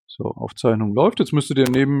So, Aufzeichnung läuft. Jetzt müsstet ihr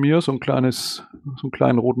neben mir so einen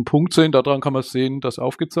kleinen roten Punkt sehen. Daran kann man sehen, dass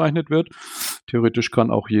aufgezeichnet wird. Theoretisch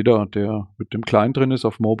kann auch jeder, der mit dem Client drin ist,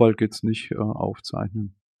 auf Mobile geht's nicht,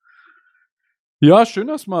 aufzeichnen. Ja, schön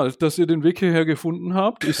erstmal, dass ihr den Weg hierher gefunden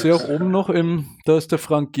habt. Ich sehe auch oben noch da ist der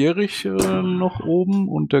Frank Gehrig noch oben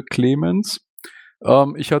und der Clemens.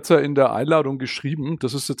 Ich hatte es ja in der Einladung geschrieben,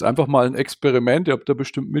 das ist jetzt einfach mal ein Experiment. Ihr habt ja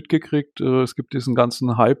bestimmt mitgekriegt, es gibt diesen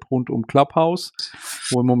ganzen Hype rund um Clubhouse,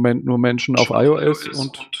 wo im Moment nur Menschen auf iOS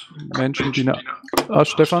und Menschen, die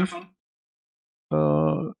Stefan,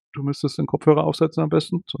 du müsstest den Kopfhörer aufsetzen am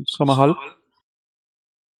besten, sonst haben wir Hall.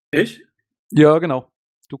 Ich? Ja, genau.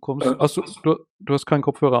 Du kommst. Achso, du hast keinen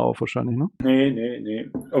Kopfhörer auf wahrscheinlich, ne?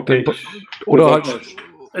 Nee. Okay. Oder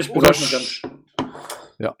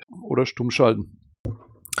stumm schalten.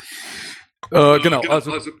 Genau,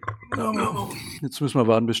 also jetzt müssen wir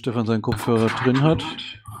warten, bis Stefan seinen Kopfhörer drin hat.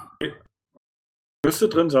 Müsste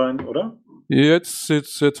drin sein, oder? Jetzt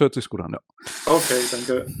hört sich's gut an, ja. Okay,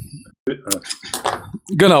 danke.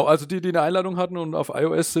 Genau, also die eine Einladung hatten und auf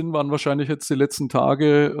iOS sind, waren wahrscheinlich jetzt die letzten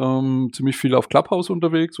Tage ziemlich viel auf Clubhouse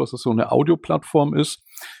unterwegs, was so eine Audioplattform ist.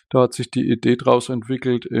 Da hat sich die Idee draus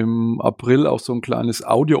entwickelt, im April auch so ein kleines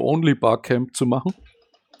Audio-Only-Barcamp zu machen.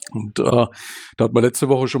 Und da hat man letzte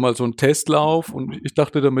Woche schon mal so einen Testlauf und ich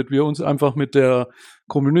dachte, damit wir uns einfach mit der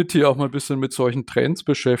Community auch mal ein bisschen mit solchen Trends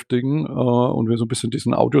beschäftigen und wir so ein bisschen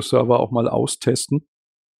diesen Audioserver auch mal austesten,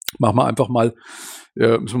 machen wir einfach mal,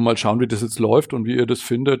 müssen wir mal schauen, wie das jetzt läuft und wie ihr das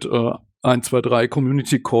findet. 1, 2, 3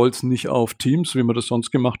 Community Calls nicht auf Teams, wie wir das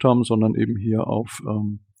sonst gemacht haben, sondern eben hier auf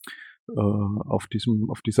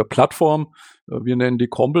dieser Plattform. Wir nennen die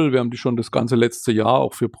Comble, wir haben die schon das ganze letzte Jahr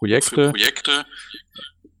auch für Projekte.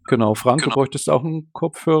 Genau, Frank, du bräuchtest auch einen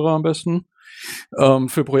Kopfhörer am besten.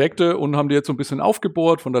 Für Projekte und haben die jetzt so ein bisschen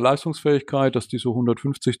aufgebohrt von der Leistungsfähigkeit, dass die so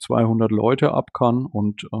 150, 200 Leute ab kann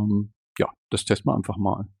und das testen wir einfach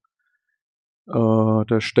mal.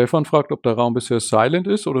 Der Stefan fragt, ob der Raum bisher silent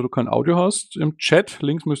ist oder du kein Audio hast. Im Chat,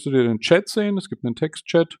 links müsstet ihr den Chat sehen, es gibt einen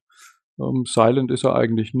Textchat. Silent ist er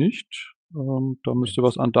eigentlich nicht. Da müsste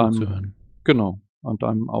was an deinem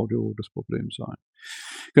Audio das Problem sein.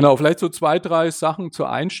 Genau, vielleicht so 2, 3 Sachen zur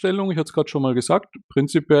Einstellung. Ich hatte es gerade schon mal gesagt.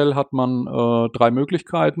 Prinzipiell hat man 3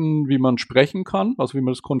 Möglichkeiten, wie man sprechen kann, also wie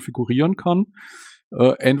man das konfigurieren kann.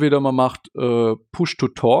 Entweder man macht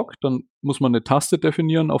Push-to-Talk, dann muss man eine Taste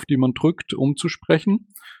definieren, auf die man drückt, um zu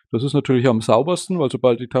sprechen. Das ist natürlich am saubersten, weil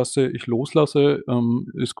sobald die Taste ich loslasse,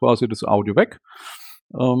 ist quasi das Audio weg.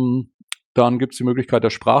 Dann gibt es die Möglichkeit der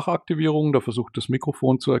Sprachaktivierung. Da versucht das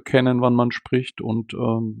Mikrofon zu erkennen, wann man spricht und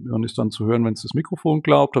man ist dann zu hören, wenn es das Mikrofon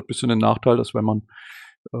glaubt. Hat ein bisschen den Nachteil, dass wenn man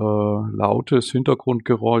lautes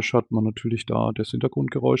Hintergrundgeräusch hat, man natürlich da das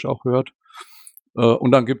Hintergrundgeräusch auch hört.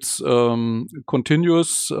 Und dann gibt's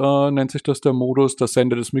Continuous, nennt sich das der Modus. Das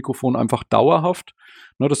sendet das Mikrofon einfach dauerhaft.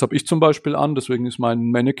 Ne, das habe ich zum Beispiel an, deswegen ist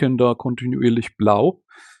mein Mannequin da kontinuierlich blau.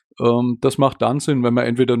 Das macht dann Sinn, wenn man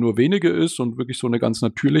entweder nur wenige ist und wirklich so eine ganz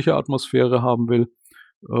natürliche Atmosphäre haben will,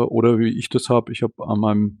 oder wie ich das habe. Ich habe an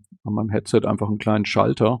meinem Headset einfach einen kleinen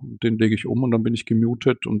Schalter, den lege ich um und dann bin ich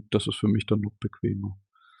gemutet und das ist für mich dann noch bequemer.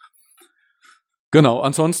 Genau,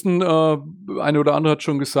 ansonsten, eine oder andere hat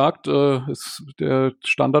schon gesagt, der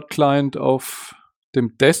Standard-Client auf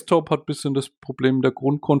dem Desktop hat ein bisschen das Problem der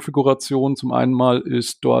Grundkonfiguration. Zum einen mal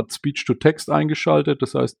ist dort Speech-to-Text eingeschaltet,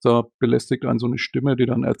 das heißt, da belästigt einen so eine Stimme, die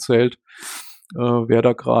dann erzählt, wer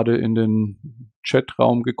da gerade in den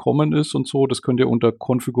Chatraum gekommen ist und so. Das könnt ihr unter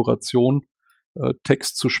Konfiguration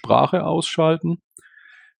Text zu Sprache ausschalten.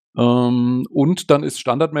 Und dann ist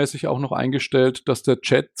standardmäßig auch noch eingestellt, dass der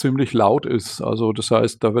Chat ziemlich laut ist. Also das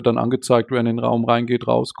heißt, da wird dann angezeigt, wer in den Raum reingeht,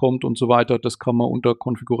 rauskommt und so weiter. Das kann man unter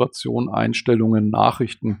Konfiguration, Einstellungen,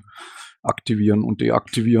 Nachrichten aktivieren und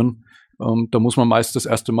deaktivieren. Da muss man meist das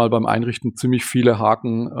erste Mal beim Einrichten ziemlich viele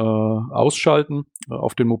Haken ausschalten.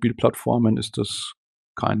 Auf den Mobilplattformen ist das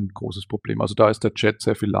kein großes Problem. Also da ist der Chat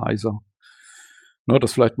sehr viel leiser. Ne,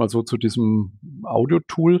 das vielleicht mal so zu diesem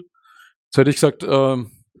Audio-Tool. Jetzt hätte ich gesagt,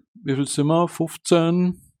 wie viel sind wir?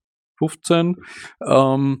 15?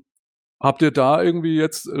 Habt ihr da irgendwie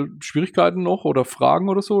jetzt Schwierigkeiten noch oder Fragen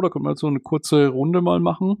oder so? Da können wir jetzt so eine kurze Runde mal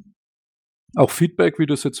machen. Auch Feedback, wie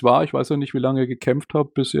das jetzt war. Ich weiß ja nicht, wie lange ihr gekämpft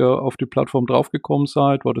habt, bis ihr auf die Plattform draufgekommen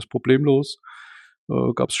seid. War das problemlos?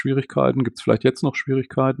 Gab es Schwierigkeiten? Gibt es vielleicht jetzt noch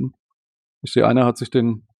Schwierigkeiten? Ich sehe, einer hat sich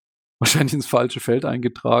wahrscheinlich ins falsche Feld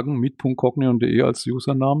eingetragen. meet.cognion.de als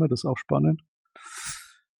Username. Das ist auch spannend.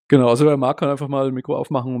 Genau, also wer mag, kann einfach mal ein Mikro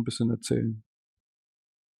aufmachen und ein bisschen erzählen.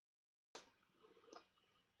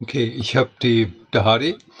 Okay, ich habe der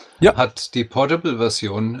Hardy Ja. hat die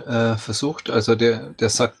Portable-Version versucht. Also der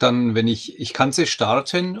sagt dann, wenn ich kann sie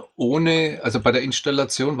starten ohne, also bei der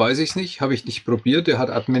Installation weiß ich es nicht, habe ich nicht probiert. Der hat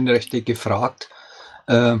Adminrechte gefragt.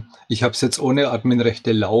 Ich habe es jetzt ohne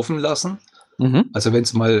Adminrechte laufen lassen. Also wenn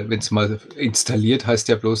es mal installiert, heißt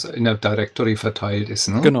ja bloß in der Directory verteilt ist,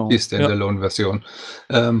 ne? Genau. Die Standalone-Version.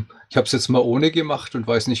 Ich habe es jetzt mal ohne gemacht und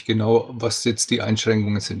weiß nicht genau, was jetzt die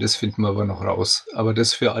Einschränkungen sind. Das finden wir aber noch raus. Aber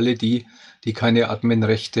das für alle die keine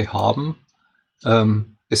Admin-Rechte haben.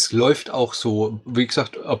 Es läuft auch so, wie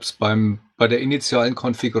gesagt, ob es bei der initialen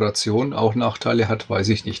Konfiguration auch Nachteile hat, weiß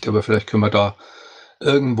ich nicht. Aber vielleicht können wir da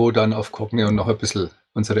irgendwo dann auf Cogneo noch ein bisschen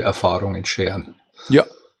unsere Erfahrungen scheren. Ja,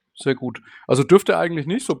 sehr gut. Also dürfte eigentlich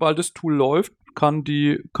nicht, sobald das Tool läuft, kann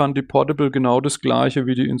die Portable genau das gleiche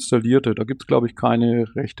wie die installierte. Da gibt es, glaube ich, keine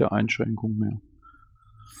rechte Einschränkung mehr.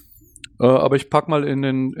 Aber ich packe mal in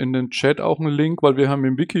den Chat auch einen Link, weil wir haben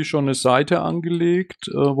im Wiki schon eine Seite angelegt,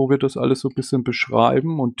 wo wir das alles so ein bisschen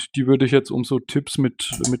beschreiben, und die würde ich jetzt um so Tipps mit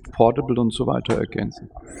Portable und so weiter ergänzen.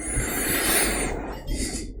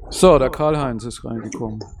 So, der Karl-Heinz ist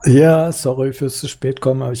reingekommen. Ja, sorry fürs zu spät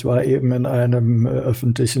kommen, aber ich war eben in einem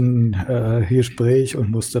öffentlichen Gespräch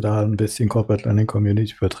und musste da ein bisschen Corporate Learning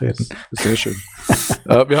Community vertreten. Sehr schön.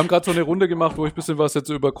 Wir haben gerade so eine Runde gemacht, wo ich ein bisschen was jetzt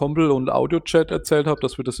über Combel und Audio-Chat erzählt habe,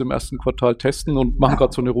 dass wir das im ersten Quartal testen, und machen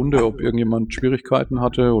gerade so eine Runde, ob irgendjemand Schwierigkeiten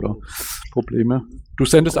hatte oder Probleme. Du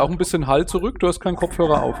sendest auch ein bisschen Hall zurück, du hast keinen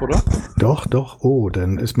Kopfhörer auf, oder? Doch. Oh,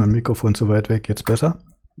 dann ist mein Mikrofon zu weit weg. Jetzt besser?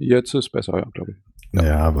 Jetzt ist besser, ja, glaube ich.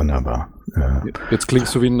 Ja, wunderbar. Ja. Jetzt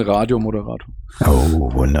klingst du wie ein Radiomoderator.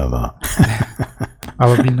 Oh, wunderbar.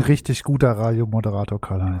 Aber wie ein richtig guter Radiomoderator,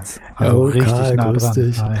 Karl-Heinz. Also richtig Karl, nah grüß dran.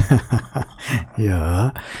 dich.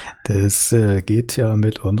 Ja, das geht ja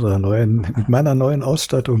mit meiner neuen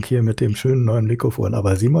Ausstattung hier, mit dem schönen neuen Mikrofon.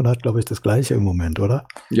 Aber Simon hat, glaube ich, das gleiche im Moment, oder?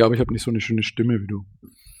 Ja, aber ich habe nicht so eine schöne Stimme wie du.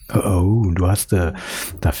 Oh, du hast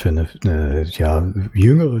dafür eine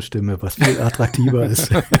jüngere Stimme, was viel attraktiver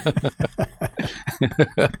ist.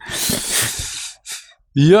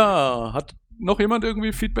 Ja, hat noch jemand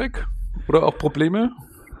irgendwie Feedback oder auch Probleme,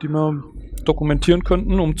 die wir dokumentieren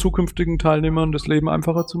könnten, um zukünftigen Teilnehmern das Leben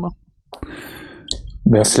einfacher zu machen?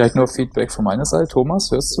 Wäre vielleicht nur Feedback von meiner Seite.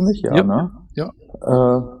 Thomas, hörst du mich? Ja, ne? Ja.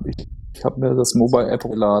 Ich habe mir das Mobile-App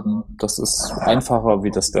geladen. Das ist einfacher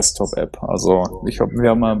wie das Desktop-App. Also wir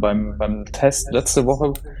haben mal beim Test letzte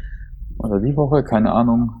Woche oder die Woche, keine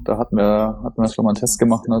Ahnung, da hatten wir schon mal einen Test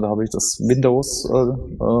gemacht. Ne? Da habe ich das Windows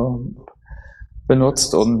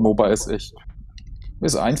benutzt, und Mobile ist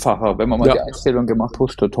einfacher. Wenn man mal die Einstellung gemacht,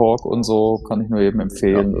 Push-to-Talk und so, kann ich nur jedem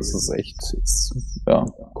empfehlen. Das ist echt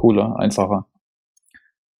cooler, einfacher.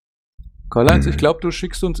 Karl-Heinz, ich glaube, du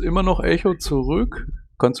schickst uns immer noch Echo zurück.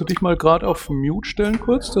 Kannst du dich mal gerade auf Mute stellen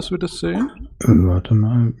kurz, dass wir das sehen? Warte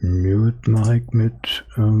mal, Mute Mic mit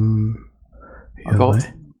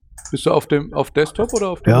bist du auf Desktop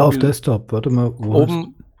oder auf dem Ja, Mobil? auf Desktop. Warte mal.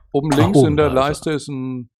 Oben links in der Leiste ist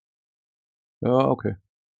ein... Ja, okay.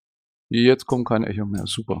 Jetzt kommt kein Echo mehr.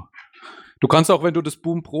 Super. Du kannst auch, wenn du das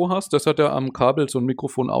Boom Pro hast, das hat ja am Kabel so einen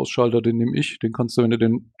Mikrofonausschalter, den nehme ich. Den kannst du, wenn du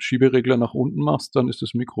den Schieberegler nach unten machst, dann ist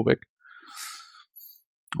das Mikro weg.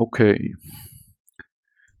 Okay.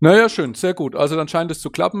 Naja, schön, sehr gut. Also dann scheint es zu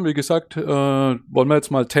klappen. Wie gesagt, wollen wir jetzt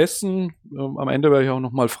mal testen. Am Ende werde ich auch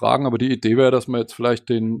noch mal fragen, aber die Idee wäre, dass wir jetzt vielleicht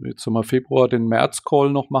Februar, den März-Call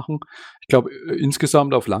noch machen. Ich glaube,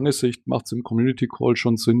 insgesamt auf lange Sicht macht es im Community-Call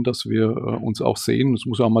schon Sinn, dass wir uns auch sehen. Es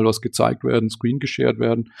muss auch mal was gezeigt werden, Screen geshared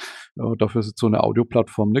werden. Dafür ist jetzt so eine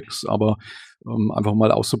Audioplattform nix, aber einfach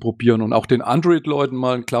mal auszuprobieren und auch den Android-Leuten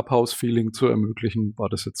mal ein Clubhouse-Feeling zu ermöglichen, war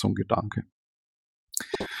das jetzt so ein Gedanke.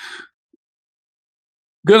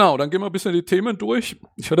 Genau, dann gehen wir ein bisschen die Themen durch.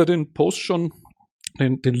 Ich hatte den Post schon,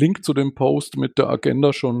 den Link zu dem Post mit der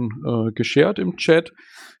Agenda schon geshared im Chat.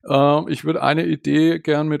 Ich würde eine Idee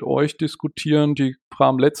gern mit euch diskutieren, die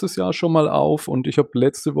kam letztes Jahr schon mal auf, und ich habe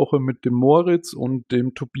letzte Woche mit dem Moritz und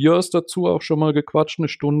dem Tobias dazu auch schon mal gequatscht, eine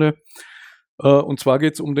Stunde. Und zwar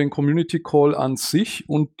geht es um den Community Call an sich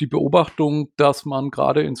und die Beobachtung, dass man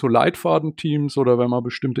gerade in so Leitfadenteams oder wenn man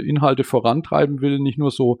bestimmte Inhalte vorantreiben will, nicht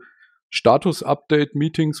nur so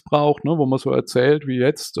Status-Update-Meetings braucht, ne, wo man so erzählt, wie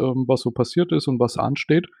jetzt, was so passiert ist und was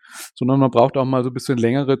ansteht, sondern man braucht auch mal so ein bisschen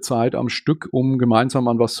längere Zeit am Stück, um gemeinsam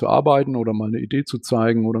an was zu arbeiten oder mal eine Idee zu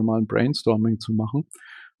zeigen oder mal ein Brainstorming zu machen.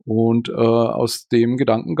 Und aus dem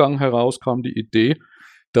Gedankengang heraus kam die Idee,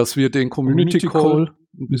 dass wir den Community Call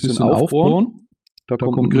ein bisschen aufbauen. Da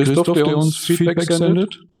kommt Christoph, der uns Feedback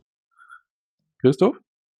sendet. Christoph?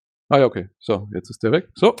 Ah ja, okay. So, jetzt ist der weg.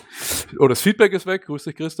 So. Oh, das Feedback ist weg. Grüß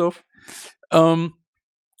dich, Christoph.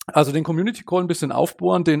 Also den Community Call ein bisschen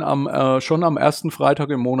aufbohren, den schon am ersten Freitag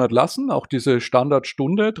im Monat lassen, auch diese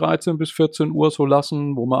Standardstunde 13 bis 14 Uhr so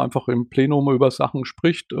lassen, wo man einfach im Plenum über Sachen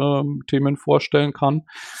spricht, Themen vorstellen kann.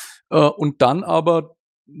 Und dann aber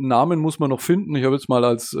Namen muss man noch finden. Ich habe jetzt mal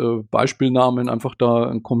als Beispielnamen einfach da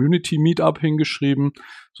ein Community Meetup hingeschrieben,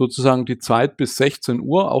 sozusagen die Zeit bis 16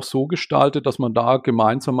 Uhr auch so gestaltet, dass man da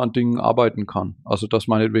gemeinsam an Dingen arbeiten kann. Also dass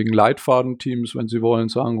meinetwegen Leitfadenteams, wenn sie wollen,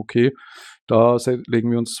 sagen, okay, da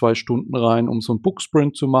legen wir uns 2 Stunden rein, um so einen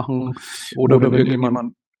Booksprint zu machen. Oder wenn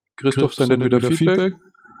irgendjemand, Christoph sendet wieder Feedback.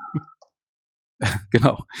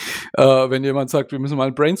 Genau. Wenn jemand sagt, wir müssen mal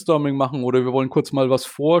ein Brainstorming machen oder wir wollen kurz mal was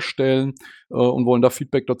vorstellen und wollen da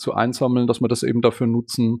Feedback dazu einsammeln, dass man das eben dafür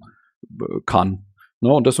nutzen kann.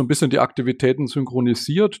 Ne? Und das so ein bisschen die Aktivitäten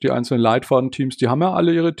synchronisiert. Die einzelnen Leitfadenteams, die haben ja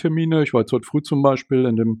alle ihre Termine. Ich war jetzt heute früh zum Beispiel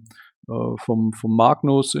in dem vom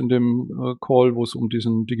Magnus in dem Call, wo es um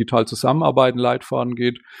diesen digital Zusammenarbeiten Leitfaden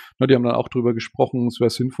geht. Na, die haben dann auch drüber gesprochen, es wäre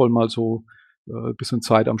sinnvoll, mal so ein bisschen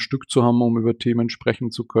Zeit am Stück zu haben, um über Themen sprechen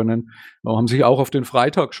zu können. Haben sich auch auf den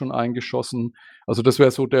Freitag schon eingeschossen. Also das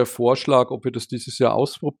wäre so der Vorschlag, ob wir das dieses Jahr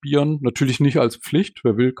ausprobieren. Natürlich nicht als Pflicht.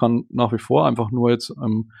 Wer will, kann nach wie vor einfach nur jetzt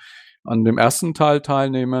an dem ersten Teil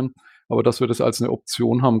teilnehmen. Aber dass wir das als eine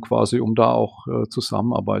Option haben quasi, um da auch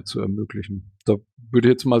Zusammenarbeit zu ermöglichen. Da würde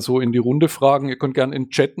ich jetzt mal so in die Runde fragen. Ihr könnt gerne in den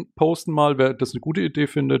Chat posten mal, wer das eine gute Idee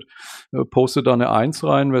findet, postet da eine 1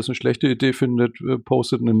 rein. Wer es eine schlechte Idee findet,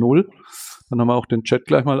 postet eine 0. Dann haben wir auch den Chat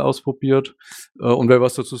gleich mal ausprobiert. Und wer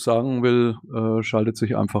was dazu sagen will, schaltet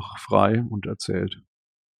sich einfach frei und erzählt.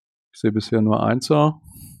 Ich sehe bisher nur 1er.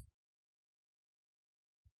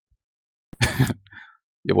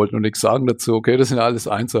 Ihr wollt nur nichts sagen dazu, okay, das sind alles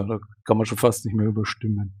 1er, da kann man schon fast nicht mehr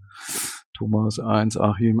überstimmen. Thomas 1,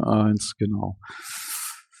 Achim 1, genau.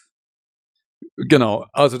 Genau,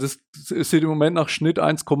 also das sieht im Moment nach Schnitt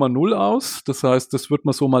 1,0 aus, das heißt, das wird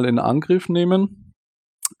man so mal in Angriff nehmen.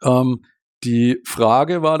 Die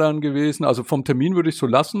Frage war dann gewesen, also vom Termin würde ich so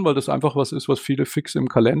lassen, weil das einfach was ist, was viele fix im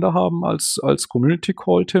Kalender haben als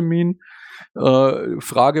Community-Call-Termin.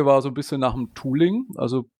 Frage war so ein bisschen nach dem Tooling.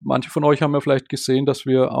 Also manche von euch haben ja vielleicht gesehen, dass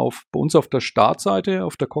wir bei uns auf der Startseite,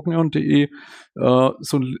 auf der cognion.de,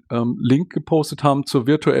 so einen Link gepostet haben zur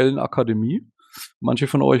virtuellen Akademie. Manche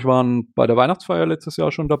von euch waren bei der Weihnachtsfeier letztes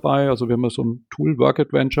Jahr schon dabei. Also wir haben ja so ein Tool, Work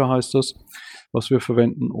Adventure heißt das, was wir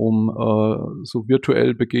verwenden, um so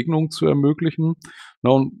virtuell Begegnungen zu ermöglichen. Na,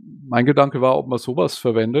 und mein Gedanke war, ob man sowas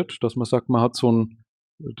verwendet, dass man sagt, man hat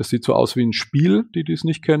das sieht so aus wie ein Spiel, die es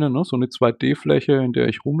nicht kennen, ne? So eine 2D-Fläche, in der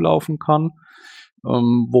ich rumlaufen kann,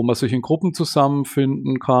 wo man sich in Gruppen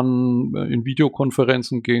zusammenfinden kann, in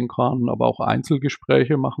Videokonferenzen gehen kann, aber auch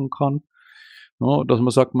Einzelgespräche machen kann. Ne? Dass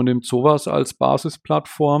man sagt, man nimmt sowas als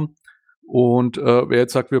Basisplattform. Und wer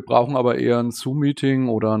jetzt sagt, wir brauchen aber eher ein Zoom-Meeting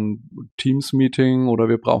oder ein Teams-Meeting oder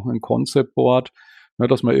wir brauchen ein Concept-Board, ne,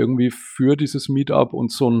 dass man irgendwie für dieses Meetup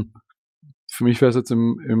und für mich wäre es jetzt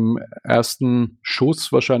im ersten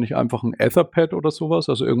Schuss wahrscheinlich einfach ein Etherpad oder sowas,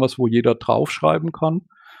 also irgendwas, wo jeder draufschreiben kann,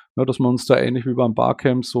 ne, dass wir uns da ähnlich wie beim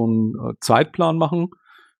Barcamp so einen Zeitplan machen.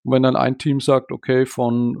 Und wenn dann ein Team sagt, okay,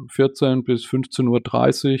 von 14 bis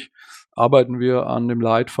 15:30 Uhr arbeiten wir an dem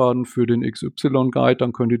Leitfaden für den XY-Guide,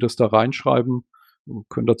 dann können die das da reinschreiben,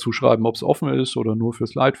 können dazu schreiben, ob es offen ist oder nur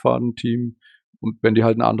fürs Leitfadenteam. Und wenn die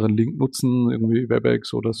halt einen anderen Link nutzen, irgendwie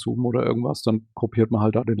WebEx oder Zoom oder irgendwas, dann kopiert man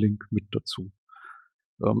halt da den Link mit dazu.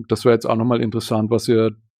 Das wäre jetzt auch nochmal interessant, was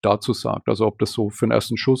ihr dazu sagt. Also ob das so für den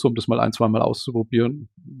ersten Schuss, um das mal 1-2 Mal auszuprobieren,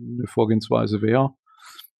 eine Vorgehensweise wäre.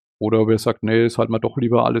 Oder ob ihr sagt, nee, ist halt mal doch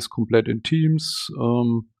lieber alles komplett in Teams.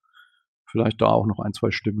 Vielleicht da auch noch 1, 2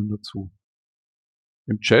 Stimmen dazu.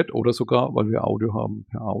 Im Chat oder sogar, weil wir Audio haben,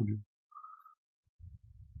 per Audio.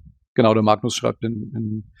 Genau, der Magnus schreibt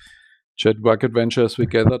in Chat, Work Adventures wie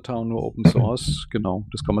GatherTown, nur Open Source. Genau,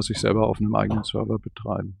 das kann man sich selber auf einem eigenen Server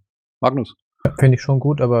betreiben. Magnus? Finde ich schon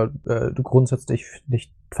gut, aber grundsätzlich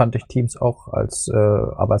fand ich Teams auch als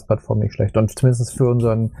Arbeitsplattform nicht schlecht. Und zumindest für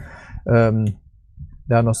unseren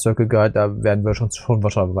lernOS Circle Guide, da werden wir schon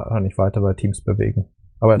wahrscheinlich weiter bei Teams bewegen.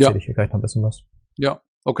 Aber erzähle ich hier gleich noch ein bisschen was. Ja,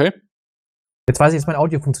 okay. Jetzt weiß ich, dass mein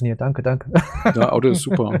Audio funktioniert. Danke. Ja, Audio ist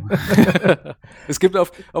super. Es gibt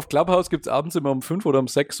auf Clubhouse gibt's abends immer um 5 oder um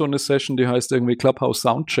 6 so eine Session, die heißt irgendwie Clubhouse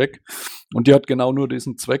Soundcheck. Und die hat genau nur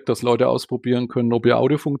diesen Zweck, dass Leute ausprobieren können, ob ihr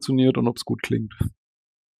Audio funktioniert und ob es gut klingt.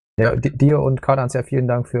 Ja, dir und Karl-Heinz, ja, vielen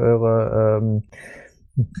Dank für eure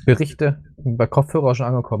Berichte. Bei Kopfhörer schon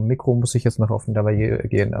angekommen. Mikro muss ich jetzt noch offen dabei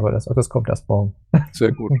gehen, aber das kommt erst morgen.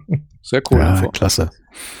 Sehr gut. Sehr cool. Ja, klasse.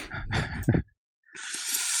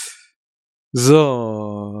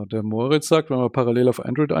 So, der Moritz sagt, wenn man parallel auf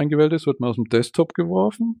Android eingewählt ist, wird man aus dem Desktop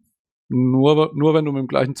geworfen. Nur wenn du mit dem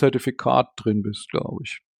gleichen Zertifikat drin bist, glaube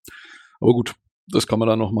ich. Aber gut, das kann man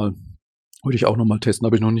dann würde ich auch nochmal testen,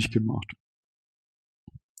 habe ich noch nicht gemacht.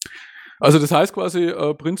 Also das heißt quasi,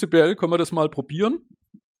 prinzipiell können wir das mal probieren.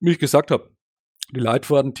 Wie ich gesagt habe, die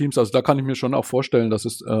Leitfaden-Teams, also da kann ich mir schon auch vorstellen, dass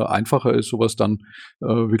es einfacher ist, sowas dann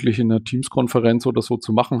wirklich in einer Teams-Konferenz oder so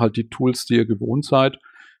zu machen, halt die Tools, die ihr gewohnt seid.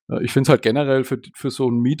 Ich finde es halt generell für so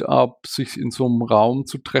ein Meetup, sich in so einem Raum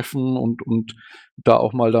zu treffen und da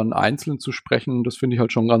auch mal dann einzeln zu sprechen, das finde ich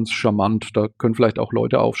halt schon ganz charmant. Da können vielleicht auch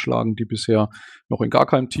Leute aufschlagen, die bisher noch in gar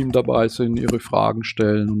keinem Team dabei sind, ihre Fragen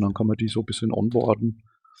stellen und dann kann man die so ein bisschen onboarden.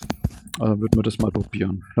 Würden wir das mal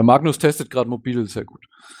probieren. Der Magnus testet gerade mobil, sehr gut.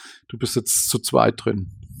 Du bist jetzt zu zweit drin.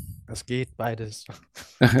 Das geht beides.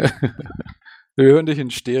 Wir hören dich in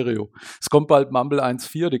Stereo. Es kommt bald Mumble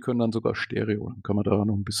 1.4, die können dann sogar Stereo. Dann können wir da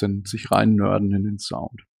noch ein bisschen sich rein nerden in den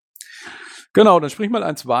Sound. Genau, dann sprich mal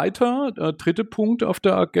eins weiter. Dritter Punkt auf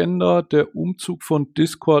der Agenda, der Umzug von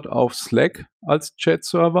Discord auf Slack als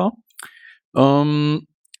Chat-Server.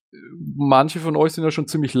 Manche von euch sind ja schon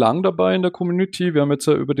ziemlich lang dabei in der Community. Wir haben jetzt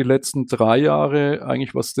ja über die letzten 3 Jahre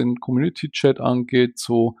eigentlich, was den Community-Chat angeht,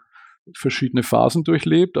 so verschiedene Phasen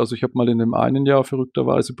durchlebt. Also ich habe mal in dem einen Jahr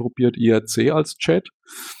verrückterweise probiert, IRC als Chat.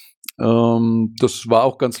 Das war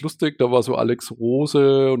auch ganz lustig. Da war so Alex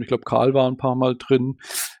Rose und ich glaube Karl war ein paar Mal drin.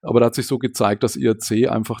 Aber da hat sich so gezeigt, dass IRC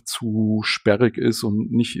einfach zu sperrig ist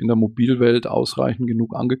und nicht in der Mobilwelt ausreichend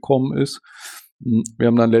genug angekommen ist. Wir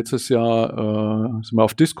haben dann letztes Jahr sind wir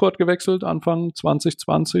auf Discord gewechselt, Anfang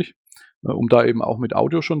 2020, um da eben auch mit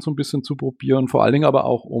Audio schon so ein bisschen zu probieren. Vor allen Dingen aber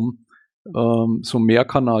auch, um so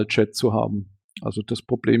Mehrkanal-Chat zu haben. Also das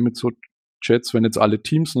Problem mit so Chats, wenn jetzt alle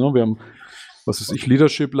Teams, ne, wir haben, was weiß ich,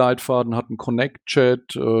 Leadership-Leitfaden, hatten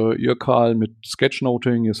Connect-Chat, ihr Karl mit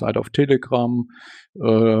Sketchnoting, ihr seid auf Telegram,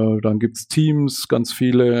 dann gibt's Teams, ganz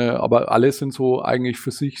viele, aber alle sind so eigentlich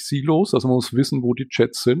für sich Silos, also man muss wissen, wo die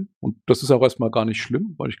Chats sind und das ist auch erstmal gar nicht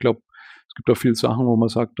schlimm, weil ich glaube, es gibt da viele Sachen, wo man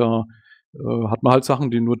sagt, da hat man halt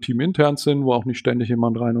Sachen, die nur teamintern sind, wo auch nicht ständig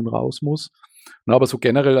jemand rein und raus muss. Na, aber so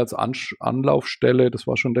generell als Anlaufstelle, das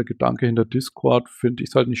war schon der Gedanke hinter Discord, finde ich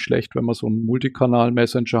es halt nicht schlecht, wenn man so einen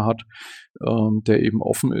Multikanal-Messenger hat, der eben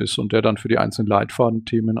offen ist und der dann für die einzelnen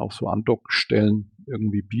Leitfadenthemen auch so Andockstellen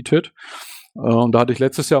irgendwie bietet. Und da hatte ich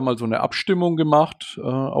letztes Jahr mal so eine Abstimmung gemacht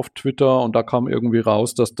auf Twitter und da kam irgendwie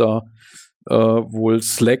raus, dass da wohl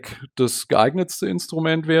Slack das geeignetste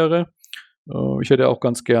Instrument wäre. Ich hätte auch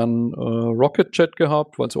ganz gern Rocket Chat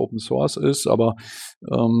gehabt, weil es Open Source ist, aber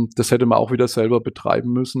das hätte man auch wieder selber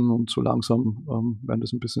betreiben müssen und so langsam werden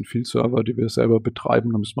das ein bisschen viel Server, die wir selber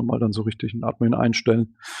betreiben. Da müssen wir mal dann so richtig einen Admin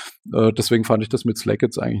einstellen. Deswegen fand ich das mit Slack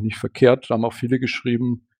jetzt eigentlich nicht verkehrt. Da haben auch viele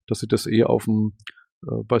geschrieben, dass sie das auf dem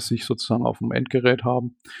bei sich sozusagen auf dem Endgerät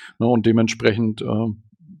haben. Ne, und dementsprechend sind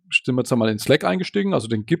wir jetzt einmal in Slack eingestiegen, also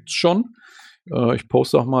den gibt's schon. Ich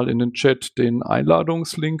poste auch mal in den Chat den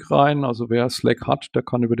Einladungslink rein. Also wer Slack hat, der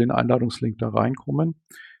kann über den Einladungslink da reinkommen.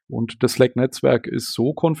 Und das Slack-Netzwerk ist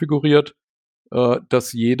so konfiguriert,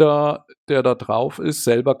 dass jeder, der da drauf ist,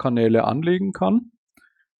 selber Kanäle anlegen kann.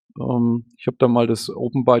 Ich habe da mal das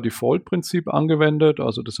Open by Default-Prinzip angewendet.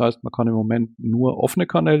 Also das heißt, man kann im Moment nur offene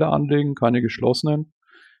Kanäle anlegen, keine geschlossenen.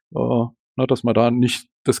 Dass wir da nicht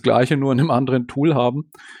das Gleiche nur in einem anderen Tool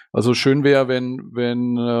haben. Also schön wäre,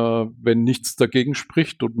 wenn nichts dagegen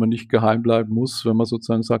spricht und man nicht geheim bleiben muss, wenn man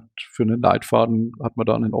sozusagen sagt, für einen Leitfaden hat man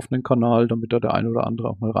da einen offenen Kanal, damit da der eine oder andere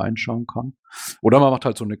auch mal reinschauen kann. Oder man macht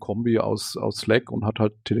halt so eine Kombi aus Slack und hat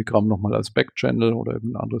halt Telegram nochmal als Backchannel oder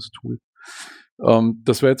eben ein anderes Tool.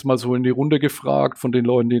 Das wäre jetzt mal so in die Runde gefragt von den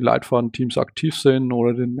Leuten, die in Leitfaden-Teams aktiv sind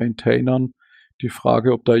oder den Maintainern. Die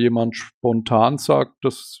Frage, ob da jemand spontan sagt,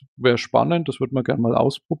 das wäre spannend, das würde man gerne mal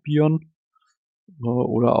ausprobieren.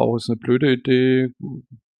 Oder auch, ist eine blöde Idee,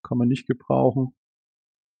 kann man nicht gebrauchen.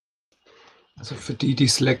 Also für die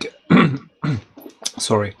Slack,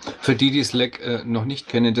 noch nicht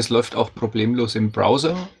kennen, das läuft auch problemlos im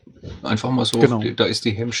Browser. Einfach mal so, Genau. Da ist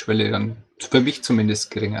die Hemmschwelle dann für mich zumindest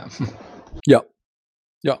geringer. Ja,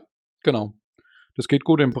 genau. Das geht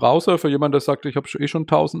gut im Browser. Für jemanden, der sagt, ich habe schon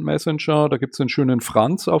 1000 Messenger, da gibt es den schönen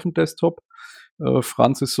Franz auf dem Desktop.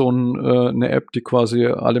 Franz ist so eine App, die quasi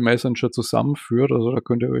alle Messenger zusammenführt. Also da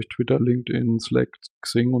könnt ihr euch Twitter, LinkedIn, Slack,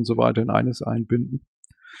 Xing und so weiter in eines einbinden.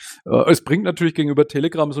 Es bringt natürlich gegenüber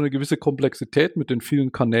Telegram so eine gewisse Komplexität mit den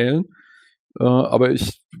vielen Kanälen. Aber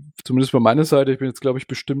zumindest von meiner Seite, ich bin jetzt, glaube ich,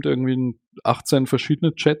 bestimmt irgendwie in 18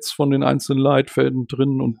 verschiedene Chats von den einzelnen Leitfäden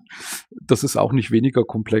drin und das ist auch nicht weniger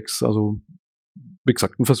komplex. Also wie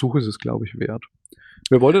gesagt, ein Versuch ist es, glaube ich, wert.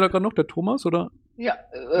 Wer wollte da gerade noch? Der Thomas, oder? Ja,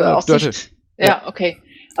 Ja, aus Dörte. Sicht, ja, okay.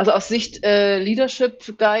 Also aus Sicht Leadership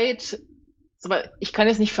Guide aber ich kann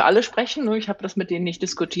jetzt nicht für alle sprechen, ne? Ich habe das mit denen nicht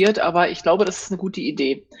diskutiert, aber ich glaube, das ist eine gute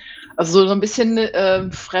Idee. Also so ein bisschen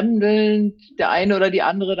fremdeln der eine oder die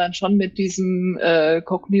andere dann schon mit diesem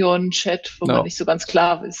Cognion-Chat, wo man nicht so ganz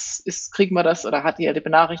klar ist, kriegen wir das oder hat die ja die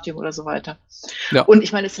Benachrichtigung oder so weiter. Ja. Und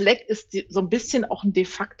ich meine, Slack ist so ein bisschen auch ein de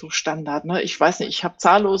facto Standard. Ne? Ich weiß nicht, ich habe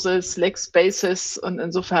zahllose Slack-Spaces und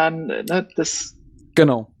insofern, ne, das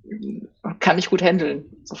kann ich gut handeln.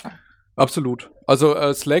 Insofern. Absolut. Also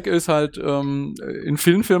Slack ist halt, in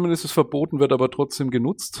vielen Firmen ist es verboten, wird aber trotzdem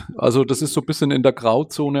genutzt. Also das ist so ein bisschen in der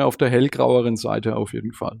Grauzone auf der hellgraueren Seite auf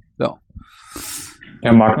jeden Fall. Ja.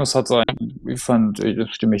 Ja, Magnus hat das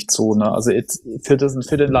stimme ich zu. Ne? Also jetzt für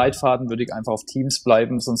den Leitfaden würde ich einfach auf Teams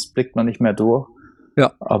bleiben, sonst blickt man nicht mehr durch.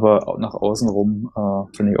 Ja. Aber nach außen rum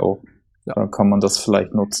finde ich auch, kann man das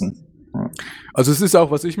vielleicht nutzen. Ja. Also es ist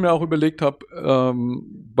auch, was ich mir auch überlegt habe,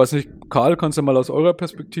 weiß nicht, Karl, kannst du mal aus eurer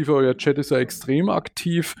Perspektive, euer Chat ist ja extrem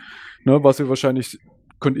aktiv, ne, was ihr wahrscheinlich,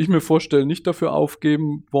 könnte ich mir vorstellen, nicht dafür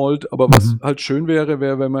aufgeben wollt, aber was halt schön wäre,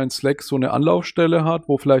 wenn man in Slack so eine Anlaufstelle hat,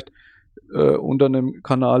 wo vielleicht unter einem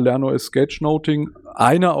Kanal lernOS Sketchnoting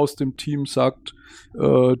einer aus dem Team sagt,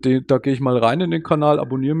 da gehe ich mal rein in den Kanal,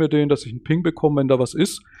 abonniere mir den, dass ich einen Ping bekomme, wenn da was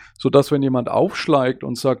ist, sodass wenn jemand aufschlägt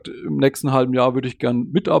und sagt, im nächsten halben Jahr würde ich gern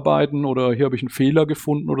mitarbeiten oder hier habe ich einen Fehler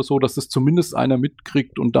gefunden oder so, dass das zumindest einer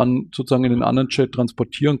mitkriegt und dann sozusagen in den anderen Chat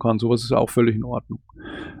transportieren kann. Sowas ist ja auch völlig in Ordnung.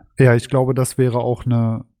 Ja, ich glaube, das wäre auch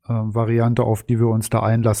eine Variante, auf die wir uns da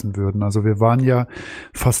einlassen würden. Also wir waren ja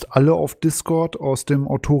fast alle auf Discord aus dem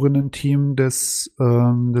Autorinnen-Team des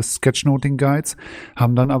Sketchnoting Guides,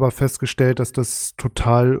 haben dann aber festgestellt, dass das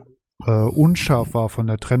total unscharf war von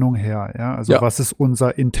der Trennung her. Ja? Also was ist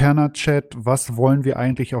unser interner Chat? Was wollen wir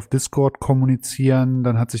eigentlich auf Discord kommunizieren?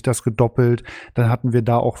 Dann hat sich das gedoppelt. Dann hatten wir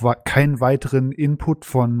da auch keinen weiteren Input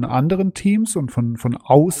von anderen Teams und von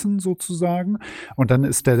außen sozusagen. Und dann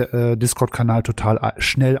ist der Discord-Kanal total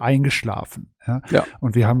schnell eingeschlafen. Ja?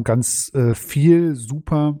 Und wir haben ganz viel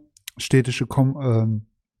super städtische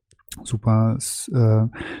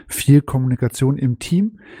viel Kommunikation im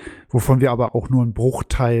Team, wovon wir aber auch nur einen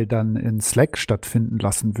Bruchteil dann in Slack stattfinden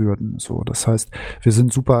lassen würden. So, das heißt, wir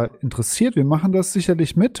sind super interessiert, wir machen das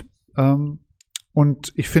sicherlich mit.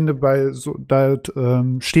 Und ich finde, da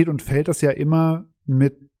steht und fällt das ja immer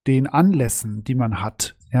mit den Anlässen, die man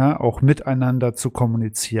hat, ja, auch miteinander zu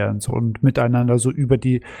kommunizieren so, und miteinander so über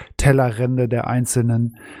die Tellerrände der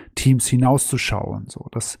einzelnen Teams hinauszuschauen. So,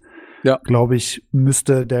 das glaube ich,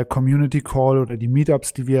 müsste der Community Call oder die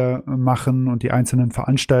Meetups, die wir machen und die einzelnen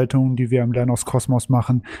Veranstaltungen, die wir im lernOS Kosmos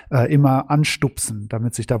machen, immer anstupsen,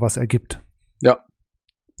 damit sich da was ergibt. Ja,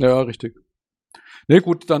 richtig. Nee,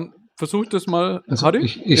 gut, dann versuche ich das mal. Also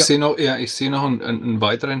ich sehe noch einen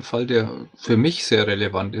weiteren Fall, der für mich sehr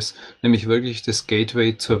relevant ist, nämlich wirklich das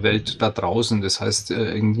Gateway zur Welt da draußen. Das heißt,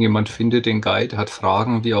 irgendjemand findet den Guide, hat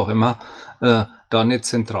Fragen, wie auch immer, da eine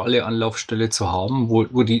zentrale Anlaufstelle zu haben,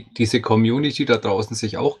 wo diese Community da draußen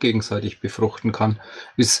sich auch gegenseitig befruchten kann,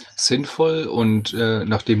 ist sinnvoll. Und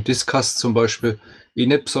nachdem Discuss zum Beispiel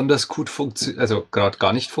nicht besonders gut funktioniert, also gerade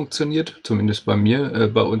gar nicht funktioniert, zumindest bei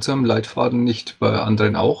mir, bei unserem Leitfaden nicht, bei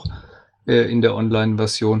anderen auch, in der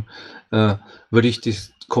Online-Version, würde ich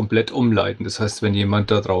das komplett umleiten. Das heißt, wenn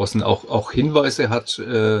jemand da draußen auch Hinweise hat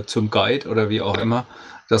zum Guide oder wie auch immer,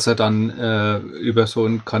 dass er dann über so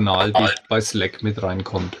einen Kanal wie bei Slack mit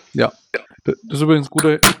reinkommt. Ja, das ist übrigens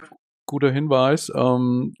guter Hinweis.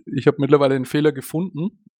 Ich habe mittlerweile einen Fehler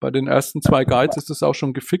gefunden. Bei den ersten 2 Guides ist das auch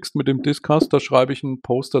schon gefixt mit dem Discuss. Da schreibe ich einen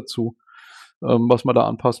Post dazu, was man da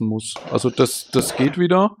anpassen muss. Also das geht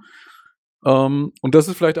wieder. Und das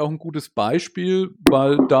ist vielleicht auch ein gutes Beispiel,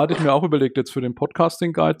 weil da hatte ich mir auch überlegt, jetzt für den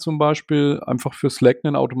Podcasting-Guide zum Beispiel, einfach für Slack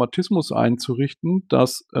einen Automatismus einzurichten,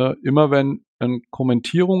 dass immer wenn eine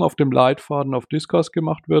Kommentierung auf dem Leitfaden auf Discuss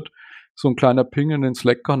gemacht wird, so ein kleiner Ping in den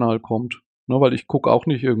Slack-Kanal kommt. Ne, weil ich gucke auch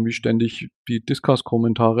nicht irgendwie ständig die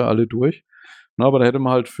Discuss-Kommentare alle durch. Ne, aber da hätte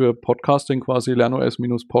man halt für Podcasting quasi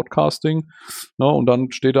lernOS-Podcasting. Ne, und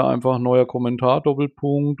dann steht da einfach neuer Kommentar,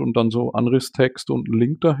 Doppelpunkt und dann so Anrisstext und ein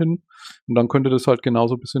Link dahin. Und dann könnte das halt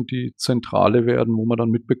genauso ein bisschen die Zentrale werden, wo man dann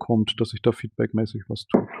mitbekommt, dass sich da feedbackmäßig was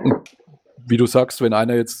tut. Und wie du sagst, wenn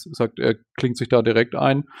einer jetzt sagt, er klingt sich da direkt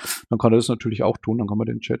ein, dann kann er das natürlich auch tun, dann kann man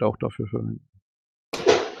den Chat auch dafür verwenden.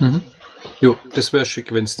 Mhm. Jo, das wäre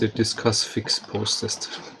schick, wenn du Discuss fix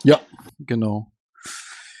postest. Ja, genau.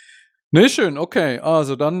 Nee, schön, okay.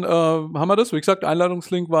 Also dann haben wir das. Wie gesagt,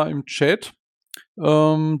 Einladungslink war im Chat.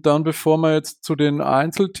 Dann, bevor wir jetzt zu den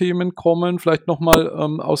Einzelthemen kommen, vielleicht nochmal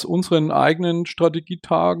aus unseren eigenen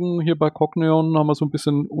Strategietagen hier bei Cognion haben wir so ein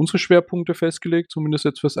bisschen unsere Schwerpunkte festgelegt, zumindest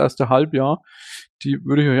jetzt fürs erste Halbjahr. Die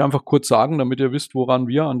würde ich euch einfach kurz sagen, damit ihr wisst, woran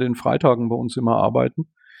wir an den Freitagen bei uns immer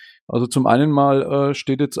arbeiten. Also zum einen mal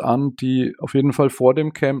steht jetzt an, die auf jeden Fall vor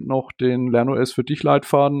dem Camp noch den lernOS für dich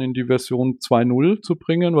Leitfaden in die Version 2.0 zu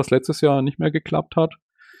bringen, was letztes Jahr nicht mehr geklappt hat.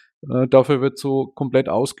 Dafür wird so komplett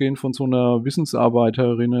ausgehend von so einer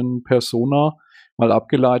Wissensarbeiterinnen-Persona mal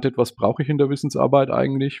abgeleitet, was brauche ich in der Wissensarbeit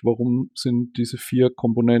eigentlich, warum sind diese 4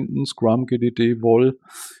 Komponenten, Scrum, GDD, WOL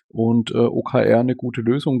und OKR eine gute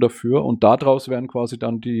Lösung dafür. Und daraus werden quasi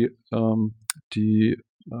dann die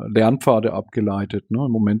Lernpfade abgeleitet. Ne?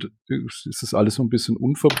 Im Moment ist es alles so ein bisschen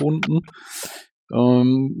unverbunden.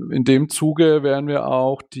 In dem Zuge werden wir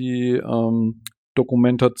auch die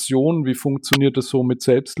Dokumentation, wie funktioniert es so mit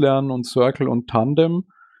Selbstlernen und Circle und Tandem,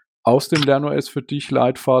 aus dem lernOS für dich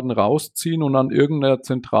Leitfaden rausziehen und an irgendeiner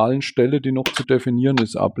zentralen Stelle, die noch zu definieren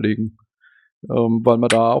ist, ablegen. Weil man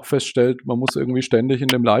da auch feststellt, man muss irgendwie ständig in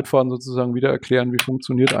dem Leitfaden sozusagen wieder erklären, wie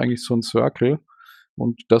funktioniert eigentlich so ein Circle.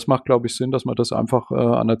 Und das macht, glaube ich, Sinn, dass man das einfach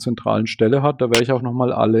an einer zentralen Stelle hat. Da werde ich auch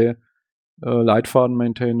nochmal alle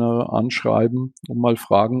Leitfaden-Maintainer anschreiben und mal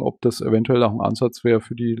fragen, ob das eventuell auch ein Ansatz wäre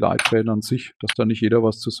für die Leitfäden an sich, dass da nicht jeder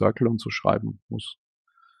was zu Circle und so schreiben muss.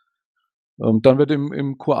 Dann wird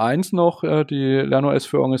im Q1 noch die lernOS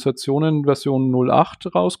für Organisationen Version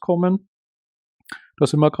 0.8 rauskommen. Da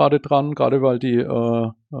sind wir gerade dran, gerade weil die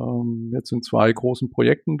jetzt in 2 großen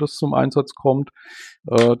Projekten das zum Einsatz kommt.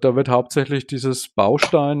 Da wird hauptsächlich dieses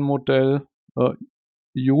Bausteinmodell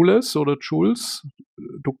Jules oder Jules,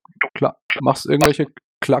 du machst irgendwelche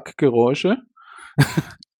Klackgeräusche.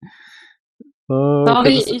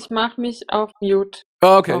 Sorry, ich mache mich auf Mute.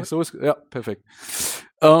 Okay, so ist, ja, perfekt.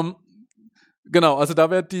 Genau, also da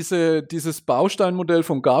wird dieses Bausteinmodell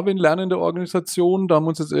von Garvin, lernende Organisation, da haben wir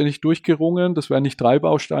uns jetzt ehrlich durchgerungen. Das wären nicht 3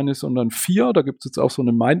 Bausteine, sondern 4. Da gibt es jetzt auch so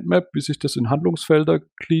eine Mindmap, wie sich das in Handlungsfelder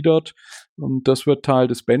gliedert. Und das wird Teil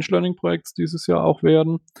des Bench-Learning-Projekts dieses Jahr auch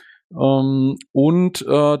werden. Und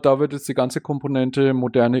da wird jetzt die ganze Komponente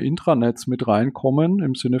moderne Intranets mit reinkommen,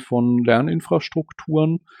 im Sinne von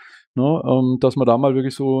Lerninfrastrukturen, ne, dass man da mal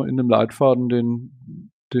wirklich so in dem Leitfaden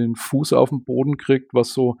den Fuß auf den Boden kriegt,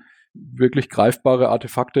 was so wirklich greifbare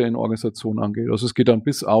Artefakte in Organisationen angeht. Also es geht dann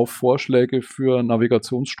bis auf Vorschläge für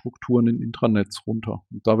Navigationsstrukturen in Intranets runter.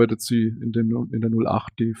 Und da wird jetzt in der 0.8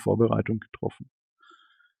 die Vorbereitung getroffen.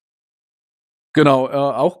 Genau,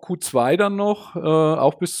 auch Q2 dann noch,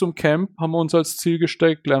 auch bis zum Camp haben wir uns als Ziel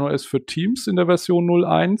gesteckt, lernOS für Teams in der Version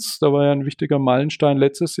 0.1. Da war ja ein wichtiger Meilenstein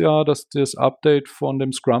letztes Jahr, dass das Update von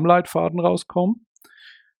dem Scrum-Leitfaden rauskommt.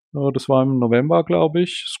 Das war im November, glaube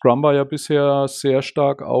ich. Scrum war ja bisher sehr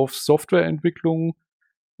stark auf Softwareentwicklung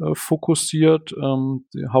fokussiert.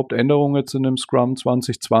 Die Hauptänderung jetzt in dem Scrum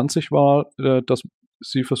 2020 war, dass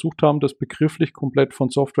sie versucht haben, das begrifflich komplett von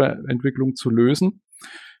Softwareentwicklung zu lösen.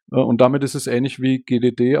 Und damit ist es ähnlich wie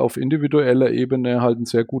GDD auf individueller Ebene halt ein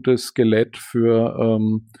sehr gutes Skelett für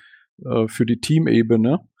die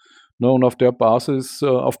Teamebene. Ne, und auf der Basis,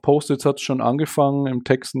 auf Post-its hat es schon angefangen, im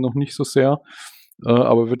Texten noch nicht so sehr.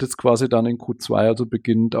 Aber wird jetzt quasi dann in Q2, also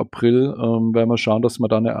beginnend April, werden wir schauen, dass wir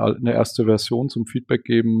dann eine erste Version zum Feedback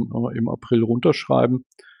geben, im April runterschreiben,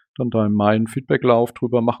 dann da im Mai einen Feedbacklauf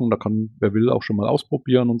drüber machen, da kann, wer will, auch schon mal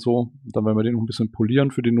ausprobieren und so. Dann werden wir den noch ein bisschen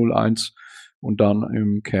polieren für die 0.1 und dann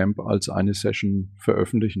im Camp als eine Session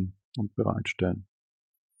veröffentlichen und bereitstellen.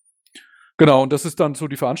 Genau, und das ist dann so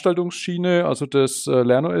die Veranstaltungsschiene, also das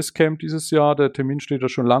lernOS Camp dieses Jahr, der Termin steht da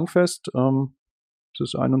schon lang fest. Das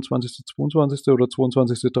ist 21., 22. oder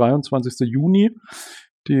 22., 23. Juni.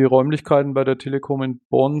 Die Räumlichkeiten bei der Telekom in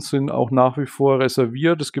Bonn sind auch nach wie vor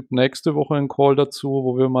reserviert. Es gibt nächste Woche einen Call dazu,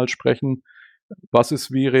 wo wir mal sprechen, was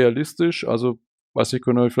ist wie realistisch. Also, was ich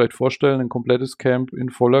könnt euch vielleicht vorstellen, ein komplettes Camp in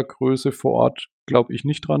voller Größe vor Ort, glaube ich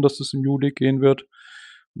nicht dran, dass das im Juli gehen wird.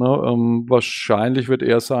 Ne, wahrscheinlich wird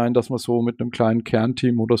eher sein, dass man so mit einem kleinen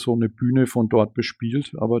Kernteam oder so eine Bühne von dort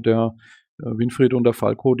bespielt. Aber der Winfried und der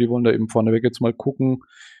Falco, die wollen da eben vorneweg jetzt mal gucken,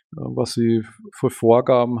 was sie für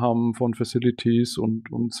Vorgaben haben von Facilities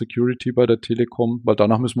und Security bei der Telekom, weil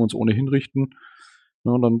danach müssen wir uns ohnehin richten.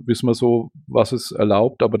 Ja, und dann wissen wir so, was ist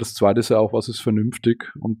erlaubt, aber das Zweite ist ja auch, was ist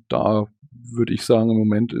vernünftig. Und da würde ich sagen, im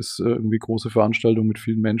Moment ist irgendwie große Veranstaltung mit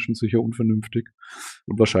vielen Menschen sicher unvernünftig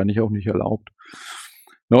und wahrscheinlich auch nicht erlaubt.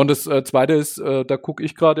 Ja, und das Zweite ist, da gucke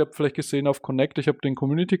ich gerade, ihr habt vielleicht gesehen auf Connect, ich habe den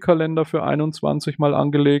Community-Kalender für 21 mal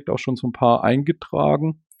angelegt, auch schon so ein paar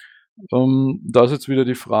eingetragen. Da ist jetzt wieder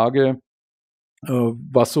die Frage,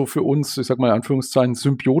 was so für uns, ich sag mal in Anführungszeichen,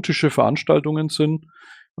 symbiotische Veranstaltungen sind.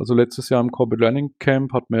 Also letztes Jahr im Corporate Learning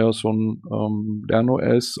Camp hatten wir ja so ein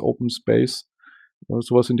lernOS, Open Space,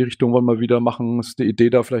 sowas in die Richtung wollen wir wieder machen. Es ist die Idee,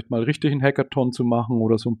 da vielleicht mal richtig einen Hackathon zu machen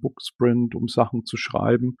oder so ein Book Sprint, um Sachen zu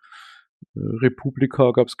schreiben.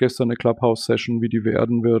 Republika gab es gestern eine Clubhouse-Session, wie die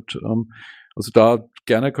werden wird. Also da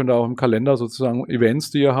gerne könnt ihr auch im Kalender sozusagen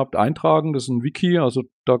Events, die ihr habt, eintragen. Das ist ein Wiki, also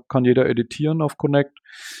da kann jeder editieren auf Connect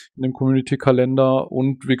in dem Community-Kalender.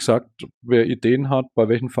 Und wie gesagt, wer Ideen hat, bei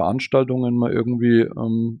welchen Veranstaltungen man irgendwie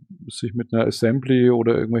sich mit einer Assembly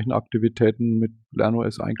oder irgendwelchen Aktivitäten mit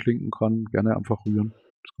lernOS einklinken kann, gerne einfach rühren.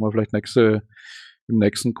 Das kann man vielleicht im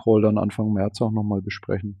nächsten Call dann Anfang März auch nochmal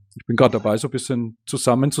besprechen. Ich bin gerade dabei, so ein bisschen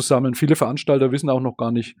zusammenzusammeln. Viele Veranstalter wissen auch noch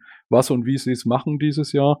gar nicht, was und wie sie es machen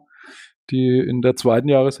dieses Jahr. Die in der zweiten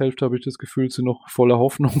Jahreshälfte, habe ich das Gefühl, sind noch voller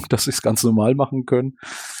Hoffnung, dass sie es ganz normal machen können.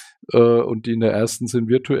 Und die in der ersten sind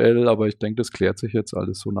virtuell, aber ich denke, das klärt sich jetzt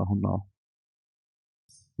alles so nach und nach.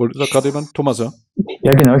 Wollte da gerade jemand? Thomas, ja?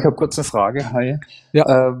 Ja, genau, ich habe kurz eine Frage. Hi.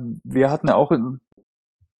 Ja. Wir hatten ja auch,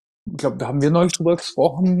 ich glaube, da haben wir neulich drüber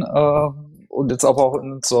gesprochen, und jetzt aber auch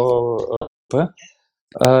in unserer Gruppe,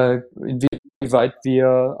 inwieweit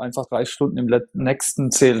wir einfach 3 Stunden im nächsten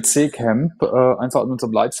CLC-Camp einfach an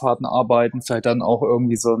unserem Leitfaden arbeiten, vielleicht dann auch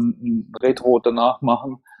irgendwie so ein Retro danach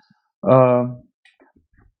machen.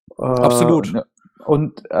 Absolut.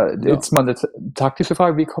 Und jetzt mal eine taktische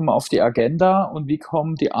Frage, wie kommen wir auf die Agenda und wie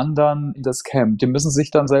kommen die anderen in das Camp? Die müssen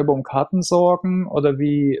sich dann selber um Karten sorgen oder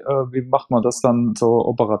wie macht man das dann so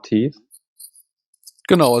operativ?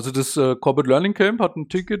 Genau, also das Corporate Learning Camp hat ein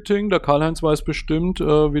Ticketing. Der Karl-Heinz weiß bestimmt,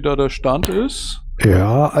 wie da der Stand ist.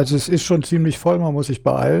 Ja, also es ist schon ziemlich voll, man muss sich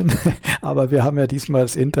beeilen, aber wir haben ja diesmal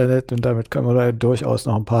das Internet und damit können wir da durchaus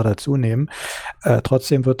noch ein paar dazu nehmen.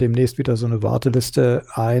 Trotzdem wird demnächst wieder so eine Warteliste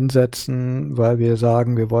einsetzen, weil wir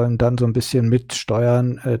sagen, wir wollen dann so ein bisschen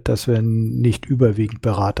mitsteuern, dass wir nicht überwiegend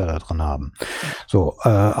Berater da drin haben. So,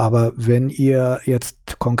 aber wenn ihr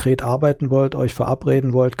jetzt konkret arbeiten wollt, euch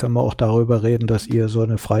verabreden wollt, können wir auch darüber reden, dass ihr so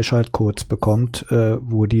eine Freischaltcodes bekommt,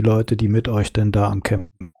 wo die Leute, die mit euch denn da am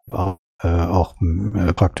Camp auch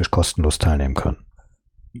praktisch kostenlos teilnehmen können.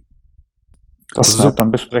 Das also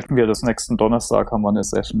dann besprechen wir das nächsten Donnerstag, haben wir eine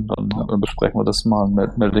Session, dann besprechen wir das mal,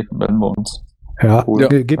 melden wir uns. Ja, cool.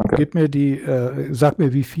 Gib mir sag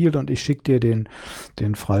mir wie viel und ich schicke dir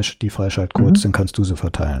die Freischaltcodes, dann kannst du sie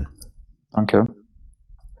verteilen. Danke.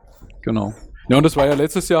 Genau. Ja, und das war ja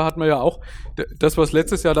letztes Jahr, hatten wir ja auch, das, was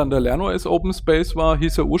letztes Jahr dann der lernOS Open Space war,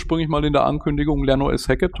 hieß ja ursprünglich mal in der Ankündigung lernOS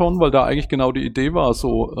Hackathon, weil da eigentlich genau die Idee war,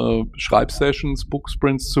 so Schreibsessions,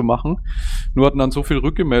 Booksprints zu machen. Nur hatten dann so viel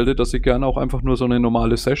rückgemeldet, dass sie gerne auch einfach nur so eine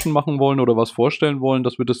normale Session machen wollen oder was vorstellen wollen,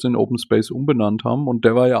 dass wir das in Open Space umbenannt haben. Und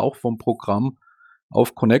der war ja auch vom Programm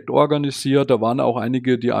auf Connect organisiert. Da waren auch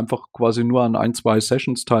einige, die einfach quasi nur an 1-2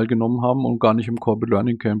 Sessions teilgenommen haben und gar nicht im Corporate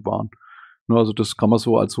Learning Camp waren. Also das kann man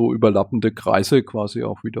so als so überlappende Kreise quasi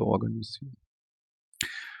auch wieder organisieren.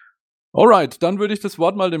 Alright, dann würde ich das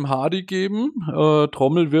Wort mal dem Hardy geben.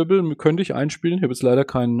 Trommelwirbel könnte ich einspielen. Ich habe jetzt leider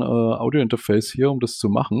kein Audio-Interface hier, um das zu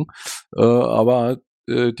machen. Aber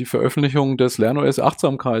die Veröffentlichung des lernOS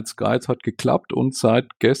Achtsamkeitsguides hat geklappt und seit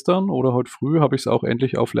gestern oder heute früh habe ich es auch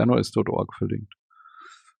endlich auf lernos.org verlinkt.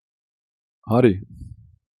 Hardy.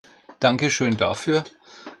 Dankeschön dafür.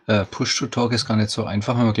 Push-to-Talk ist gar nicht so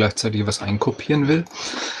einfach, wenn man gleichzeitig was einkopieren will.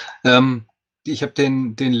 Ich habe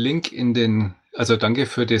den Link also danke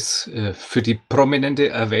für die prominente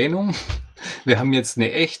Erwähnung. Wir haben jetzt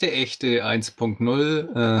eine echte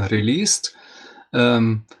 1.0 released.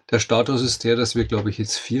 Der Status ist der, dass wir, glaube ich,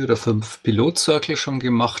 jetzt 4 oder 5 Pilot-Circle schon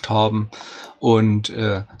gemacht haben und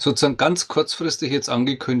sozusagen ganz kurzfristig jetzt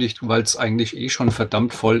angekündigt, weil es eigentlich schon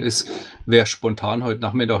verdammt voll ist, wer spontan heute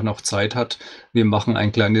Nachmittag noch Zeit hat, wir machen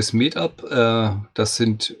ein kleines Meetup. Das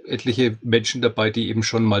sind etliche Menschen dabei, die eben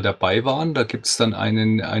schon mal dabei waren. Da gibt es dann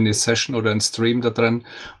eine Session oder einen Stream da dran,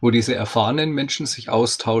 wo diese erfahrenen Menschen sich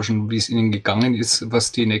austauschen, wie es ihnen gegangen ist,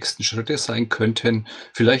 was die nächsten Schritte sein könnten,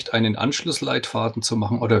 vielleicht einen Anschlussleitfaden zu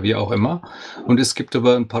machen oder wie auch immer. Und es gibt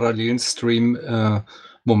aber einen parallelen Stream,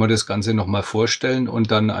 wo wir das Ganze nochmal vorstellen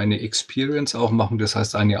und dann eine Experience auch machen, das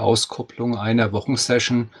heißt eine Auskopplung einer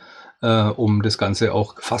Wochensession, um das Ganze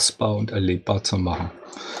auch fassbar und erlebbar zu machen.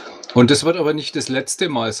 Und das wird aber nicht das letzte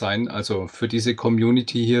Mal sein, also für diese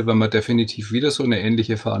Community hier werden wir definitiv wieder so eine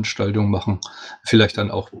ähnliche Veranstaltung machen, vielleicht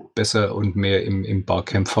dann auch besser und mehr im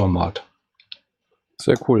Barcamp-Format.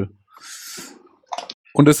 Sehr cool.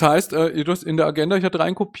 Und das heißt, du hast in der Agenda, ich hatte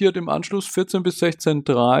reinkopiert, im Anschluss 14 bis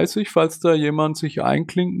 16:30 Uhr, falls da jemand sich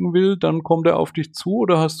einklinken will, dann kommt er auf dich zu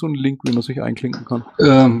oder hast du einen Link, wie man sich einklinken kann?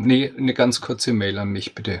 Nee, eine ganz kurze Mail an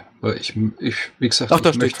mich bitte, weil ich wie gesagt,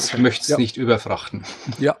 ich möchte es nicht überfrachten.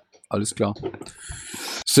 Ja, alles klar.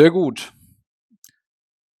 Sehr gut.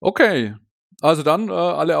 Okay, Also dann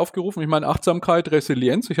alle aufgerufen. Ich meine, Achtsamkeit,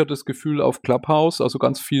 Resilienz. Ich hatte das Gefühl auf Clubhouse, also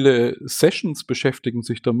ganz viele Sessions beschäftigen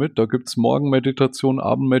sich damit. Da gibt's Morgenmeditation,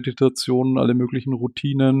 Abendmeditation, alle möglichen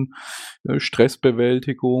Routinen,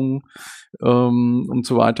 Stressbewältigung und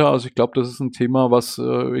so weiter. Also ich glaube, das ist ein Thema, was,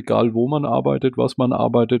 egal wo man arbeitet, was man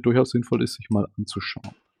arbeitet, durchaus sinnvoll ist, sich mal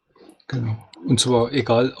anzuschauen. Genau. Und zwar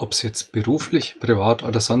egal, ob es jetzt beruflich, privat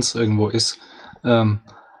oder sonst irgendwo ist.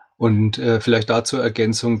 Und vielleicht dazu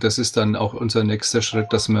Ergänzung, das ist dann auch unser nächster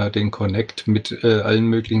Schritt, dass wir den Connect mit allen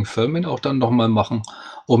möglichen Firmen auch dann nochmal machen,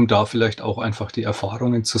 um da vielleicht auch einfach die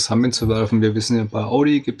Erfahrungen zusammenzuwerfen. Wir wissen ja, bei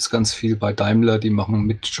Audi gibt es ganz viel, bei Daimler, die machen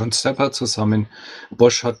mit John Stepper zusammen.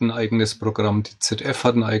 Bosch hat ein eigenes Programm, die ZF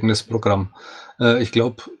hat ein eigenes Programm. Ich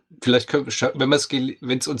glaube, vielleicht wenn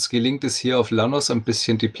es uns gelingt, ist hier auf lernOS ein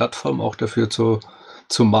bisschen die Plattform auch dafür zu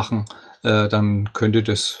machen, dann könnte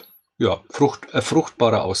das ja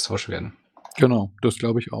fruchtbarer Austausch werden. Genau, das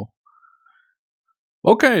glaube ich auch.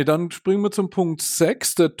 Okay, dann springen wir zum Punkt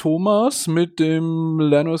 6, der Thomas mit dem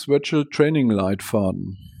lernOS Virtual Training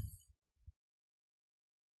Leitfaden.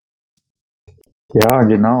 Ja,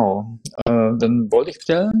 genau. Dann wollte ich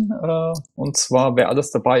stellen, und zwar, wer alles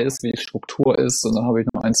dabei ist, wie die Struktur ist, und dann habe ich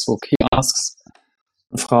noch 1, 2 Key-Asks,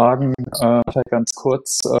 Fragen, vielleicht ganz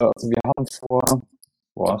kurz. Also wir haben schon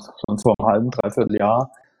vor einem halben, dreiviertel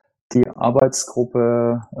Jahr die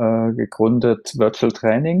Arbeitsgruppe gegründet, Virtual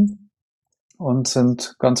Training, und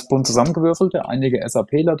sind ganz bunt zusammengewürfelt, einige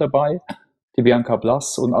SAPler dabei, die Bianca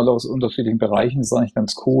Blass und alle aus unterschiedlichen Bereichen, das ist eigentlich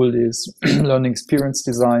ganz cool, die ist Learning Experience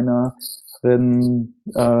Designer, dann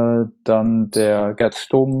der Gerd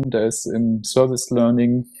Stumm, der ist im Service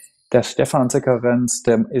Learning, der Stefan Zeckerenz,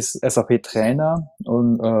 der ist SAP-Trainer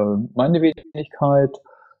und meine Wenigkeit.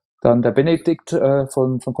 Dann der Benedikt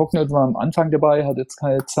von Cognite war am Anfang dabei, hat jetzt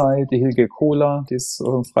keine Zeit. Die Hilge Kohler, die ist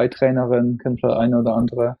Freitrainerin, kennt vielleicht eine oder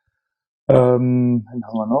andere. Wen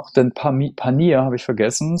haben wir noch? Den Panier habe ich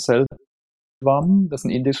vergessen, Selvam, das ist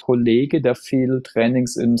ein indischer Kollege, der viel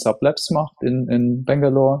Trainings in Sublabs macht in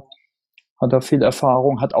Bangalore. Hat da viel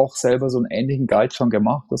Erfahrung, hat auch selber so einen ähnlichen Guide schon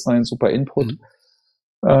gemacht. Das war ein super Input.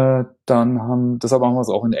 Deshalb machen wir es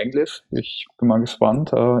auch in Englisch. Ich bin mal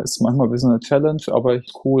gespannt. Ist manchmal ein bisschen eine Challenge, aber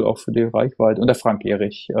cool auch für die Reichweite. Und der Frank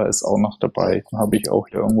Erich ist auch noch dabei. Habe ich auch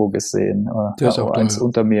irgendwo gesehen. Der ist auch eins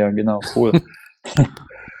unter mir, genau, cool.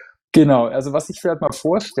 Genau, also was ich vielleicht mal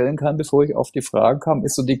vorstellen kann, bevor ich auf die Fragen kam,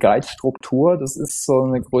 ist so die Guide-Struktur. Das ist so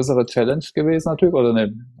eine größere Challenge gewesen natürlich,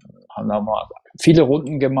 haben wir viele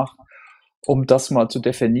Runden gemacht, um das mal zu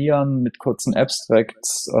definieren mit kurzen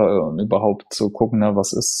Abstracts und überhaupt zu gucken,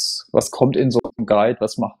 was kommt in so einem Guide,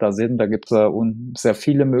 was macht da Sinn. Da gibt es sehr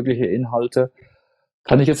viele mögliche Inhalte.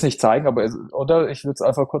 Kann ich jetzt nicht zeigen, aber ich würde es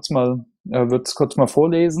einfach kurz mal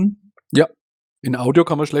vorlesen. Ja, in Audio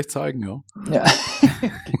kann man schlecht zeigen, ja. Ja,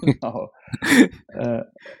 genau.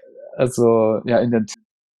 In den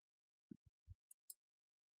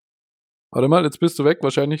Warte mal, jetzt bist du weg,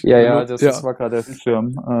 wahrscheinlich. Das war gerade der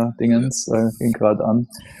Bildschirm-Dingens, ging gerade an.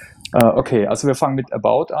 Okay, also wir fangen mit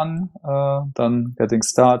About an, dann Getting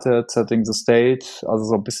Started, Setting the Stage, also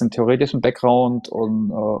so ein bisschen theoretischen Background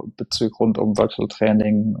und Bezug rund um Virtual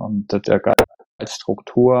Training und der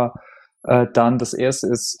Guide-Struktur. Dann das erste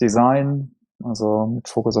ist Design, also mit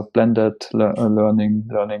Fokus auf Blended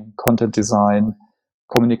Learning, Content Design,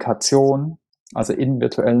 Kommunikation, also in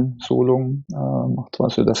virtuellen Schulungen, macht zum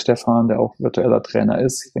Beispiel der Stefan, der auch virtueller Trainer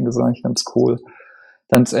ist. Ich denke, das ist eigentlich ganz cool.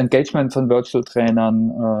 Dann das Engagement von Virtual Trainern,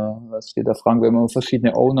 da steht da fragen wir immer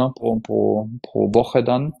verschiedene Owner pro Woche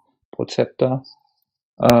dann, pro Chapter.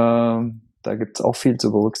 Da gibt's auch viel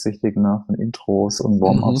zu berücksichtigen, ne? Von Intros und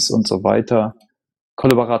Warm-ups und so weiter.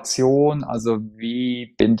 Kollaboration, also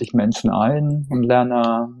wie binde ich Menschen ein und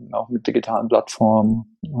lerne auch mit digitalen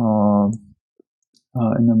Plattformen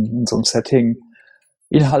in so einem Setting.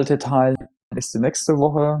 Inhalte teilen ist die nächste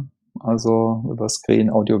Woche, also über Screen,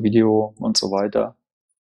 Audio, Video und so weiter.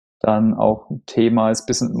 Dann auch ein Thema ist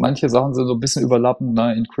manche Sachen sind so ein bisschen überlappend,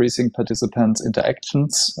 ne? Increasing Participants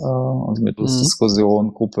Interactions, also mittels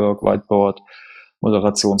Diskussion, Groupwork, Whiteboard,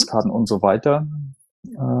 Moderationskarten und so weiter.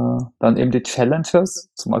 Dann eben die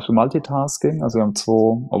Challenges, zum Beispiel Multitasking, also wir haben 2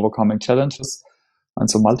 Overcoming Challenges.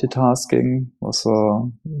 Eins so Multitasking, was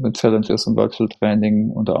mit Challenges und Virtual Training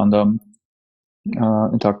unter anderem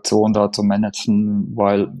Interaktion da zu managen,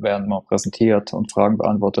 während man präsentiert und Fragen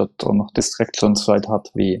beantwortet und noch Distractions vielleicht hat,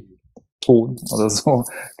 wie Ton oder so,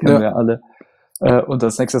 kennen wir alle. Und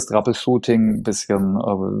das nächste ist Troubleshooting, ein bisschen,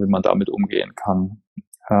 wie man damit umgehen kann.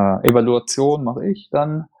 Evaluation mache ich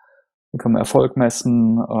dann. Dann kann man Erfolg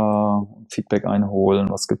messen, Feedback einholen,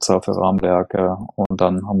 was gibt's da für Rahmenwerke, und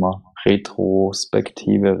dann haben wir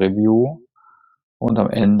Retrospektive Review. und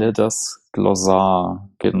am Ende das Glossar.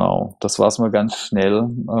 Genau, das war's mal ganz schnell.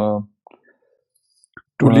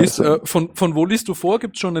 Du liest, von wo liest du vor?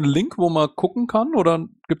 Gibt es schon einen Link, wo man gucken kann, oder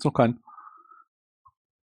gibt es noch keinen?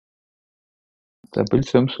 Der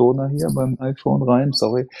Bildschirmschoner hier beim iPhone rein,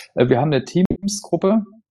 sorry. Wir haben eine Teams-Gruppe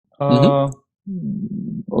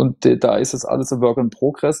und da ist es alles ein Work in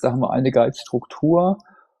Progress. Da haben wir eine Guide-Struktur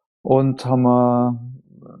und haben wir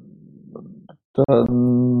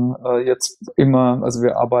dann jetzt immer, also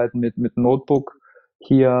wir arbeiten mit Notebook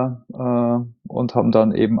hier und haben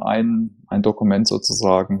dann eben ein Dokument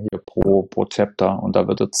sozusagen hier pro Chapter und da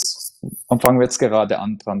fangen wir jetzt gerade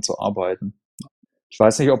an, dran zu arbeiten. Ich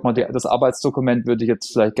weiß nicht, ob man das Arbeitsdokument würde ich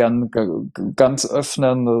jetzt vielleicht gern ganz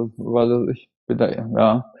öffnen, weil ich bin da,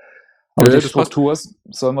 ja. Aber die Struktur,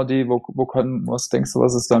 soll man was denkst du,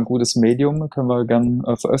 was ist da ein gutes Medium? Können wir gern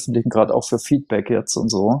veröffentlichen, gerade auch für Feedback jetzt und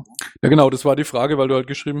so. Ja, genau, das war die Frage, weil du halt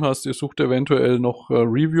geschrieben hast, ihr sucht eventuell noch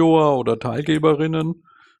Reviewer oder Teilgeberinnen,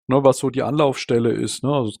 ne, was so die Anlaufstelle ist.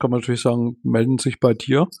 Ne? Also das kann man natürlich sagen, melden sich bei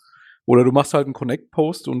dir. Oder du machst halt einen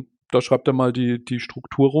Connect-Post und da schreibt er mal die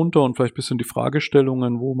Struktur runter und vielleicht ein bisschen die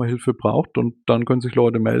Fragestellungen, wo man Hilfe braucht und dann können sich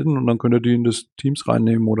Leute melden und dann könnt ihr die in das Teams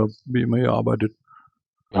reinnehmen oder wie immer ihr arbeitet.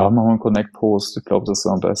 Ja, machen wir einen Connect-Post. Ich glaube, das ist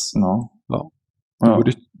am besten. Ne? Ja. Dann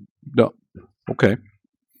würde ich, ja, okay.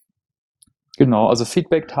 Genau, also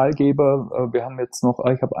Feedback-Teilgeber. Wir haben jetzt noch,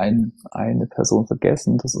 ich habe eine Person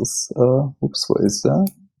vergessen. Das ist, wo ist der?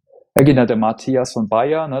 Ja, genau, der Matthias von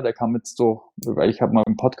Bayer. Ne, der kam jetzt durch, weil ich habe mal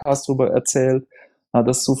im Podcast drüber erzählt, hat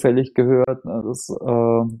das zufällig gehört.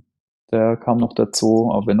 Der kam noch dazu,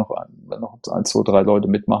 aber wenn noch 1, 2, 3 Leute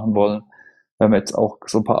mitmachen wollen. Wir haben jetzt auch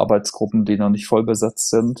so ein paar Arbeitsgruppen, die noch nicht voll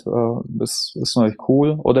besetzt sind. Das ist natürlich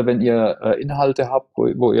cool. Oder wenn ihr Inhalte habt,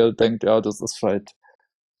 wo ihr denkt, ja, das ist vielleicht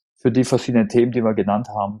für die verschiedenen Themen, die wir genannt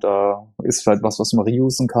haben, da ist vielleicht was man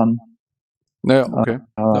reusen kann. Naja, okay.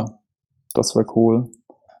 Das wäre cool.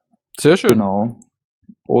 Sehr schön. Genau.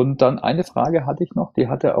 Und dann eine Frage hatte ich noch, die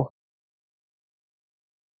hatte auch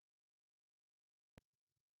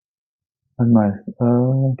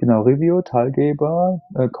genau, Review, Teilgeber,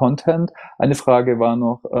 Content. Eine Frage war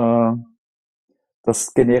noch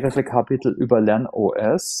das generische Kapitel über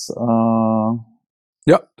lernOS.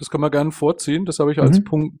 Ja, das kann man gerne vorziehen. Das habe ich als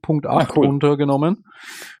Punkt 8 runtergenommen.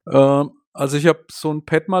 Also ich habe so ein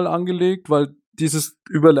Pad mal angelegt, weil dieses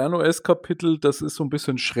über lernOS-Kapitel, das ist so ein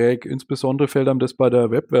bisschen schräg. Insbesondere fällt einem das bei der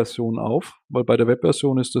Webversion auf, weil bei der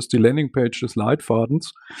Webversion ist das die Landingpage des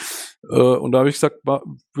Leitfadens. Und da habe ich gesagt,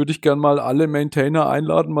 würde ich gerne mal alle Maintainer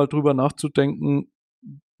einladen, mal drüber nachzudenken,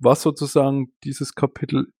 was sozusagen dieses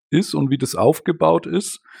Kapitel ist und wie das aufgebaut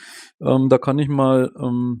ist. Da kann ich mal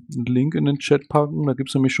einen Link in den Chat packen. Da gibt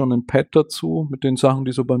es nämlich schon ein Pad dazu mit den Sachen,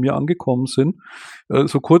 die so bei mir angekommen sind.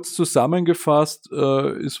 So kurz zusammengefasst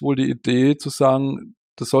ist wohl die Idee zu sagen,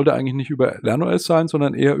 das sollte eigentlich nicht über lernOS sein,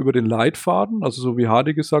 sondern eher über den Leitfaden. Also so wie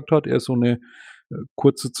Hardy gesagt hat, eher so eine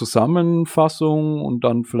kurze Zusammenfassung und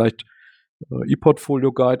dann vielleicht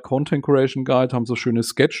E-Portfolio Guide, Content Creation Guide, haben so schöne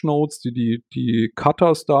Sketchnotes, die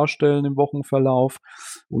Cutters darstellen im Wochenverlauf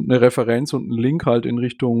und eine Referenz und einen Link halt in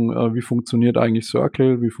Richtung, wie funktioniert eigentlich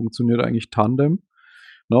Circle, wie funktioniert eigentlich Tandem.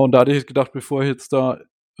 Na, und da hatte ich gedacht, bevor ich jetzt da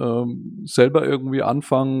selber irgendwie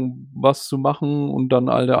anfange, was zu machen und dann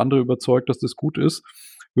alle andere überzeugt, dass das gut ist,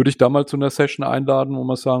 würde ich da mal zu einer Session einladen, wo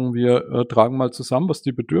wir sagen, wir tragen mal zusammen, was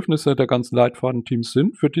die Bedürfnisse der ganzen Leitfadenteams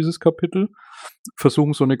sind für dieses Kapitel,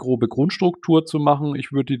 versuchen so eine grobe Grundstruktur zu machen.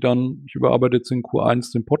 Ich überarbeite jetzt in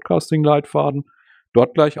Q1 den Podcasting-Leitfaden,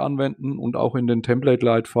 dort gleich anwenden und auch in den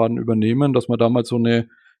Template-Leitfaden übernehmen, dass wir da mal so eine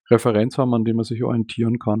Referenz haben, an dem man sich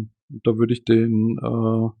orientieren kann. Und da würde ich den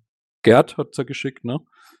Gerd, hat's ja geschickt, ne?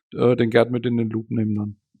 Den Gerd mit in den Loop nehmen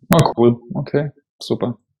dann. Ah, cool. Okay,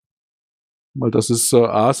 super. Weil das ist,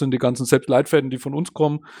 sind die ganzen Selbstleitfäden, die von uns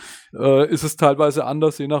kommen, ist es teilweise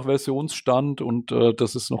anders, je nach Versionsstand und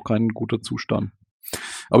das ist noch kein guter Zustand.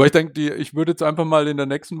 Aber ich denke, ich würde jetzt einfach mal in der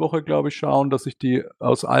nächsten Woche, glaube ich, schauen, dass ich die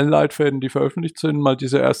aus allen Leitfäden, die veröffentlicht sind, mal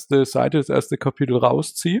diese erste Seite, das erste Kapitel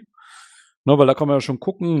rausziehe. Ne, weil da kann man ja schon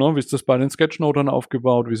gucken, ne, wie ist das bei den Sketchnotern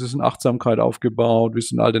aufgebaut, wie ist es in Achtsamkeit aufgebaut, wie ist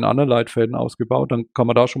es in all den anderen Leitfäden ausgebaut. Dann kann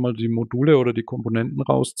man da schon mal die Module oder die Komponenten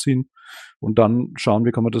rausziehen und dann schauen,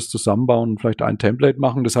 wie kann man das zusammenbauen und vielleicht ein Template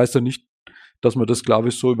machen. Das heißt ja nicht, dass man das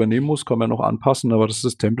sklavisch so übernehmen muss, kann man noch anpassen, aber dass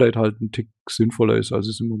das Template halt ein Tick sinnvoller ist, als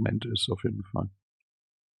es im Moment ist, auf jeden Fall.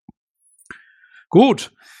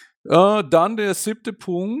 Gut. Dann der 7.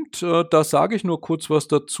 Punkt, da sage ich nur kurz was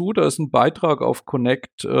dazu. Da ist ein Beitrag auf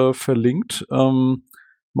Connect verlinkt.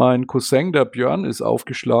 Mein Cousin, der Björn, ist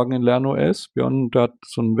aufgeschlagen in lernOS. Björn, der hat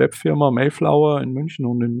so eine Webfirma, Mayflower in München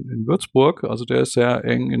und in Würzburg. Also der ist sehr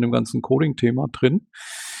eng in dem ganzen Coding-Thema drin.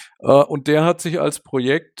 Und der hat sich als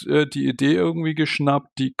Projekt die Idee irgendwie geschnappt,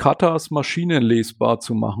 die Katas maschinenlesbar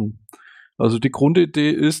zu machen. Also die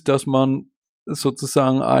Grundidee ist, dass man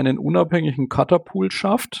sozusagen einen unabhängigen Kata-Pool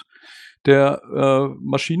schafft, der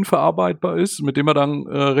maschinenverarbeitbar ist, mit dem man dann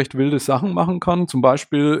recht wilde Sachen machen kann. Zum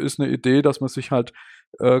Beispiel ist eine Idee, dass man sich halt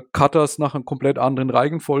Katas nach einer komplett anderen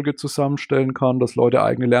Reihenfolge zusammenstellen kann, dass Leute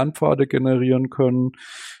eigene Lernpfade generieren können,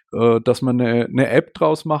 dass man eine App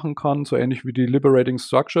draus machen kann, so ähnlich wie die Liberating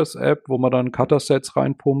Structures App, wo man dann Kata-Sets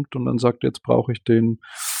reinpumpt und dann sagt, jetzt brauche ich den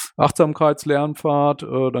Achtsamkeitslernpfad,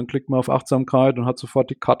 dann klickt man auf Achtsamkeit und hat sofort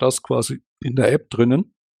die Katas quasi in der App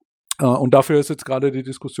drinnen. Und dafür ist jetzt gerade die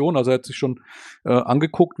Diskussion, also er hat sich schon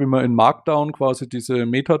angeguckt, wie man in Markdown quasi diese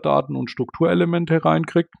Metadaten und Strukturelemente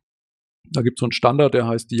reinkriegt. Da gibt es so einen Standard, der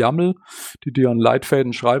heißt YAML. Die an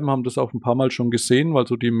Leitfäden schreiben, haben das auch ein paar Mal schon gesehen, weil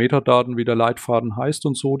so die Metadaten, wie der Leitfaden heißt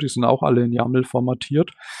und so, die sind auch alle in YAML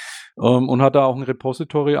formatiert. Und hat da auch ein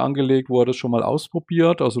Repository angelegt, wo er das schon mal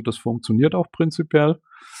ausprobiert. Also das funktioniert auch prinzipiell.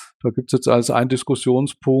 Da gibt es jetzt als einen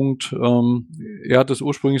Diskussionspunkt, er hat es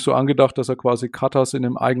ursprünglich so angedacht, dass er quasi Katas in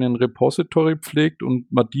einem eigenen Repository pflegt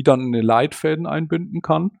und man die dann in den Leitfäden einbinden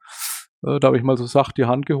kann. Da habe ich mal so sacht die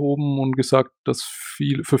Hand gehoben und gesagt, dass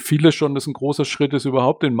für viele schon das ein großer Schritt ist,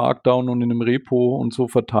 überhaupt in Markdown und in einem Repo und so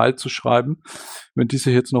verteilt zu schreiben. Wenn die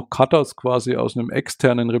sich jetzt noch Katas quasi aus einem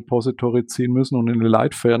externen Repository ziehen müssen und in den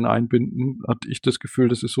Leitfäden einbinden, hatte ich das Gefühl,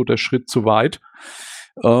 das ist so der Schritt zu weit.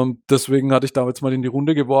 Deswegen hatte ich da jetzt mal in die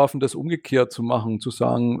Runde geworfen, das umgekehrt zu machen, zu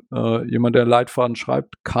sagen, jemand, der Leitfaden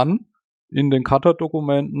schreibt, kann in den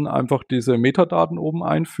Kata-Dokumenten einfach diese Metadaten oben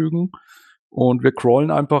einfügen und wir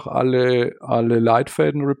crawlen einfach alle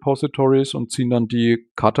Leitfäden-Repositories und ziehen dann die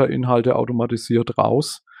Kata-Inhalte automatisiert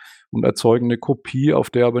raus und erzeugen eine Kopie, auf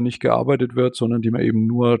der aber nicht gearbeitet wird, sondern die man eben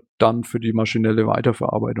nur dann für die maschinelle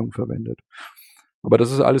Weiterverarbeitung verwendet. Aber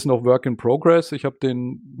das ist alles noch Work in Progress. Ich habe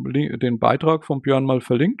den Beitrag von Björn mal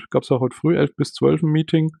verlinkt. Gab es auch heute früh 11 bis 12 ein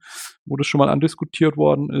Meeting, wo das schon mal andiskutiert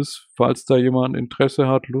worden ist. Falls da jemand Interesse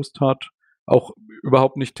hat, Lust hat, auch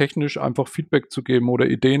überhaupt nicht technisch einfach Feedback zu geben oder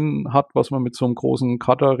Ideen hat, was man mit so einem großen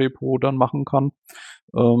Kata-Repo dann machen kann,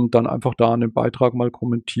 dann einfach da an dem Beitrag mal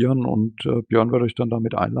kommentieren und Björn wird euch dann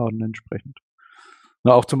damit einladen entsprechend.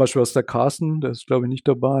 Na, auch zum Beispiel aus der Carsten, der ist glaube ich nicht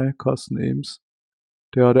dabei, Carsten Ems.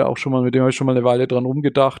 Der hatte auch schon mal, mit dem habe ich schon mal eine Weile dran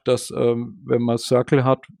rumgedacht, dass wenn man Circle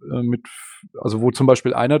hat, also wo zum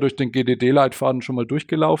Beispiel einer durch den GDD-Leitfaden schon mal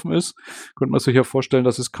durchgelaufen ist, könnte man sich ja vorstellen,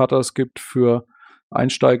 dass es Katas gibt für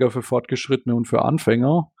Einsteiger, für Fortgeschrittene und für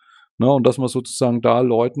Anfänger. Ne, und dass man sozusagen da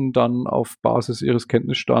Leuten dann auf Basis ihres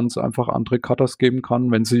Kenntnisstands einfach andere Katas geben kann,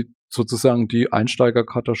 wenn sie sozusagen die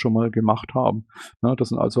Einsteiger-Kata schon mal gemacht haben. Ne, das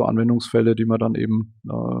sind also Anwendungsfälle, die man dann eben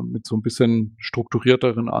mit so ein bisschen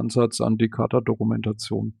strukturierteren Ansatz an die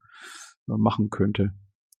Kata-Dokumentation machen könnte.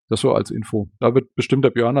 Das so als Info. Da wird bestimmt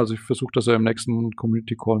der Björn, also ich versuche, dass er im nächsten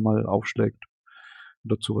Community Call mal aufschlägt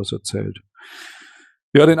und dazu was erzählt.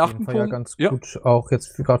 Ja, den achten Punkt. Ja, ganz gut. Auch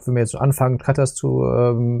jetzt, gerade wenn wir jetzt anfangen, Katas zu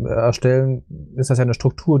erstellen, ist das ja eine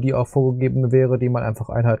Struktur, die auch vorgegeben wäre, die man einfach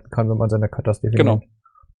einhalten kann, wenn man seine Katas definiert.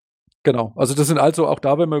 Genau. Also das sind also auch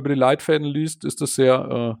da, wenn man über die Leitfäden liest, ist das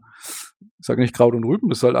sehr, ich sage nicht Kraut und Rüben,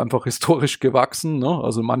 das ist halt einfach historisch gewachsen. Ne?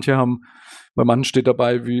 Also bei manchen steht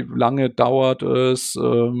dabei, wie lange dauert es.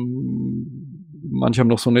 Manche haben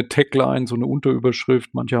noch so eine Tagline, so eine Unterüberschrift,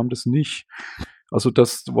 manche haben das nicht. Also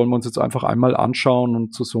das wollen wir uns jetzt einfach einmal anschauen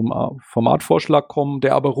und zu so einem Formatvorschlag kommen,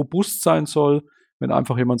 der aber robust sein soll. Wenn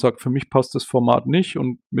einfach jemand sagt, für mich passt das Format nicht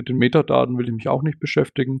und mit den Metadaten will ich mich auch nicht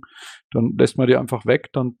beschäftigen, dann lässt man die einfach weg,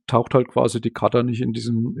 dann taucht halt quasi die Kata nicht in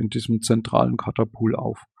diesem zentralen Kata-Pool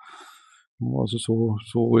auf. Also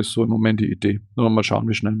so ist so im Moment die Idee. Mal schauen,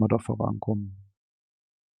 wie schnell wir da vorankommen.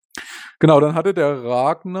 Genau, dann hatte der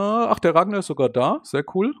Ragnar ist sogar da, sehr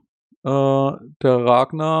cool. Der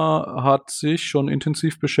Ragnar hat sich schon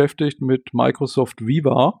intensiv beschäftigt mit Microsoft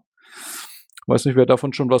Viva. Weiß nicht, wer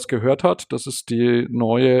davon schon was gehört hat. Das ist die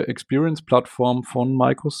neue Experience-Plattform von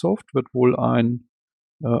Microsoft, wird wohl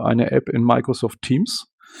eine App in Microsoft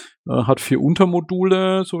Teams. Hat 4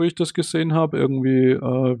 Untermodule, so wie ich das gesehen habe. Irgendwie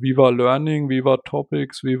Viva Learning, Viva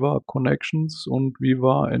Topics, Viva Connections und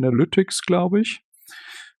Viva Analytics, glaube ich.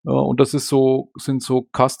 Und das sind so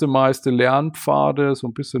customized Lernpfade, so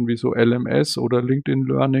ein bisschen wie so LMS oder LinkedIn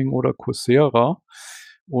Learning oder Coursera.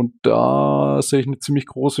 Und da sehe ich eine ziemlich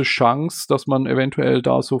große Chance, dass man eventuell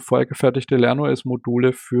da so vorgefertigte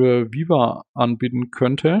lernOS-Module für Viva anbieten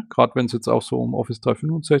könnte, gerade wenn es jetzt auch so um Office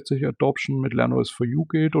 365 Adoption mit lernOS for You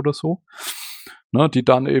geht oder so. Ne, die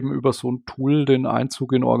dann eben über so ein Tool den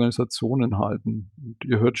Einzug in Organisationen halten. Und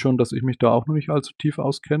ihr hört schon, dass ich mich da auch noch nicht allzu tief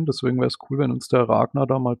auskenne, deswegen wäre es cool, wenn uns der Ragnar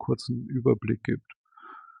da mal kurz einen Überblick gibt.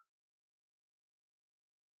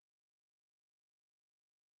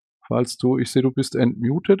 Falls ich sehe, du bist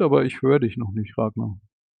entmutet, aber ich höre dich noch nicht, Ragnar.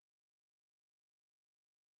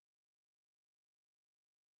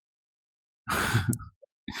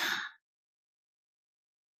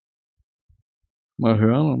 Mal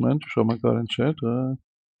hören, Moment, schau mal gerade in den Chat.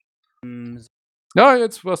 Ja,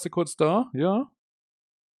 jetzt warst du kurz da, ja.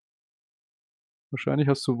 Wahrscheinlich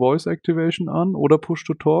hast du Voice Activation an oder Push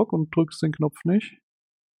to Talk und drückst den Knopf nicht.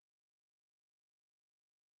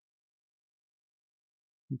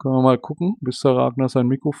 Dann können wir mal gucken, bis der Ragnar sein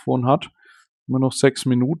Mikrofon hat. Immer noch 6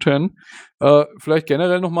 Minuten. Vielleicht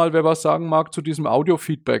generell nochmal, wer was sagen mag zu diesem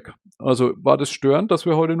Audio-Feedback. Also war das störend, dass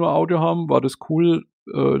wir heute nur Audio haben? War das cool?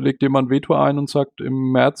 Legt jemand Veto ein und sagt,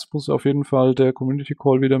 im März muss auf jeden Fall der Community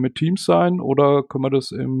Call wieder mit Teams sein? Oder können wir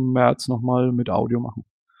das im März nochmal mit Audio machen?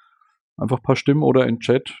 Einfach ein paar Stimmen oder in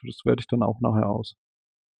Chat. Das werde ich dann auch nachher aus.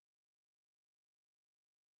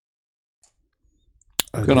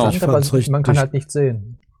 Also Genau. ich fand's richtig, man kann halt nicht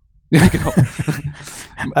sehen. Ja, genau.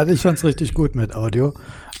 Also ich fand es richtig gut mit Audio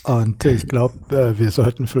und ich glaube, wir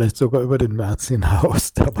sollten vielleicht sogar über den März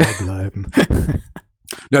hinaus dabei bleiben.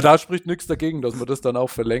 Ja, da spricht nichts dagegen, dass wir das dann auch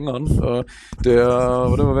verlängern.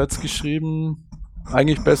 Warte mal, wer hat's geschrieben?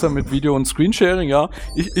 Eigentlich besser mit Video und Screensharing, ja.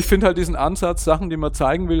 Ich finde halt diesen Ansatz, Sachen, die man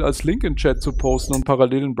zeigen will, als Link in Chat zu posten und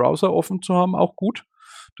parallel den Browser offen zu haben, auch gut.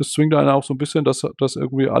 Das zwingt einen auch so ein bisschen, dass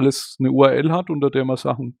irgendwie alles eine URL hat, unter der man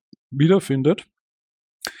Sachen wiederfindet.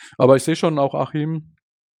 Aber ich sehe schon auch Achim,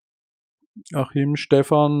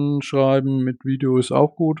 Stefan schreiben, mit Video ist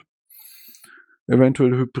auch gut.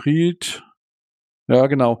 Eventuell Hybrid. Ja,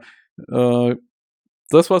 genau.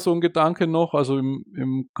 Das war so ein Gedanke noch, also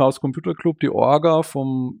im Chaos Computer Club, die Orga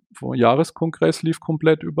vom Jahreskongress lief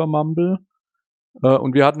komplett über Mumble.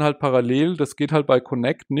 Und wir hatten halt parallel, das geht halt bei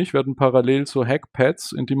Connect nicht, wir hatten parallel so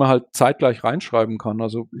Hackpads, in die man halt zeitgleich reinschreiben kann.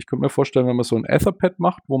 Also ich könnte mir vorstellen, wenn man so ein Etherpad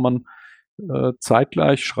macht, wo man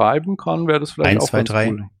zeitgleich schreiben kann, wäre das vielleicht 1, auch 2, ganz 3.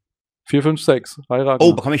 cool. 4, 5, 6. Hi, Ragnar.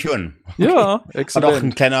 Oh, kann ich hören. Ja, exzellent. War doch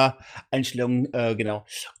ein kleiner Einstellung, genau.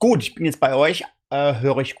 Gut, ich bin jetzt bei euch,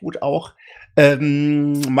 höre ich gut auch.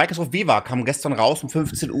 Microsoft Viva kam gestern raus um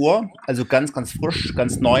 15 Uhr, also ganz, ganz frisch,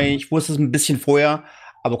 ganz neu. Ich wusste es ein bisschen vorher,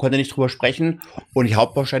 aber konnte nicht drüber sprechen. Und die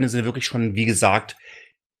Hauptbausteine sind wirklich schon, wie gesagt,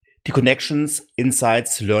 die Connections,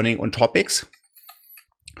 Insights, Learning und Topics.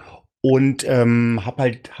 Und hab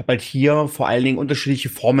halt hier vor allen Dingen unterschiedliche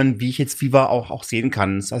Formen, wie ich jetzt Viva auch sehen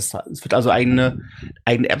kann. Das heißt, es wird also eigene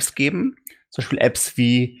Apps geben, zum Beispiel Apps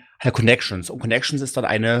wie halt Connections. Und Connections ist dann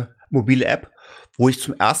eine mobile App, wo ich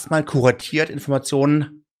zum ersten Mal kuratiert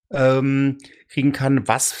Informationen kriegen kann,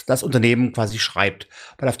 was das Unternehmen quasi schreibt.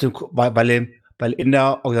 Weil in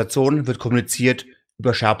der Organisation wird kommuniziert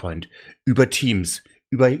über SharePoint, über Teams,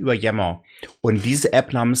 über Yammer. Und diese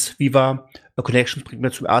App namens Viva Connections bringt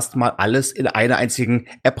mir zum ersten Mal alles in eine einzigen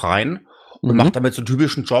App rein und macht damit so einen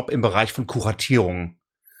typischen Job im Bereich von Kuratierung.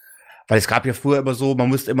 Weil es gab ja früher immer so, man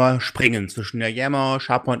musste immer springen zwischen der Yammer,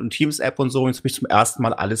 SharePoint und Teams App und so. Und jetzt habe ich zum ersten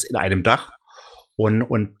Mal alles in einem Dach.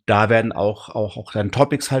 Und da werden auch dann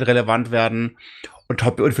Topics halt relevant werden. Und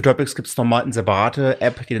für Topics gibt es nochmal eine separate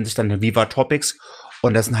App, die nennt sich dann Viva Topics.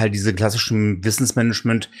 Und das sind halt diese klassischen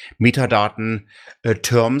Wissensmanagement, Metadaten,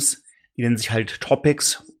 Terms, die nennen sich halt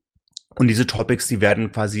Topics. Und diese Topics, die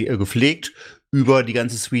werden quasi gepflegt über die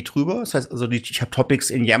ganze Suite drüber. Das heißt also, ich habe Topics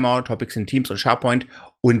in Yammer, Topics in Teams und SharePoint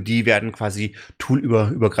und die werden quasi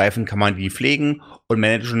toolübergreifend, kann man die pflegen und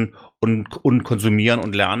managen und konsumieren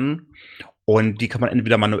und lernen. Und die kann man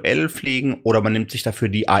entweder manuell pflegen oder man nimmt sich dafür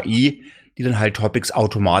die AI, die dann halt Topics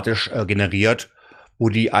automatisch generiert, wo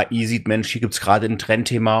die AI sieht, Mensch, hier gibt's gerade ein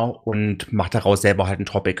Trendthema und macht daraus selber halt ein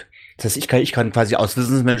Topic. Das heißt, ich kann quasi aus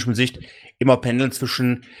Wissensmanagement-Sicht immer pendeln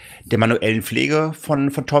zwischen der manuellen Pflege von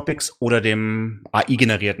Topics oder dem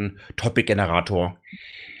AI-generierten Topic-Generator.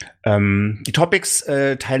 Die Topics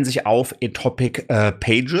teilen sich auf in Topic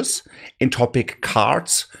Pages, in Topic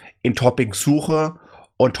Cards, in Topic Suche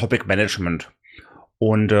und Topic Management.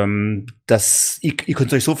 Und ihr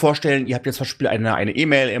könnt es euch so vorstellen, ihr habt jetzt zum Beispiel eine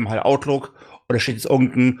E-Mail im halt Outlook und da steht jetzt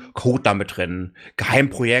irgendein Code damit drin.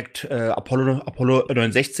 Geheimprojekt Apollo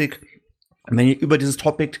 69. Und wenn ihr über dieses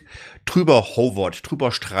Topic drüber hovert,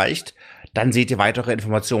 drüber streicht, dann seht ihr weitere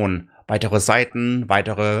Informationen, weitere Seiten,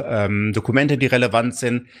 weitere Dokumente, die relevant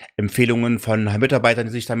sind, Empfehlungen von Mitarbeitern,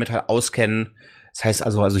 die sich damit halt auskennen. Das heißt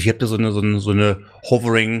also hier habt ihr so eine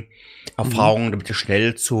Hovering-Erfahrung, damit ihr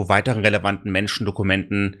schnell zu weiteren relevanten Menschen,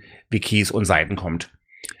 Dokumenten, Wikis und Seiten kommt.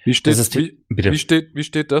 Wie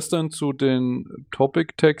steht das dann zu den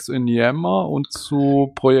Topic Tags in Yammer und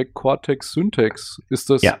zu Projekt Cortex Syntax? Ist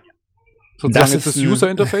das sozusagen jetzt das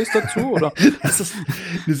User-Interface dazu? Oder? Das ist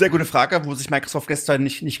eine sehr gute Frage, wo sich Microsoft gestern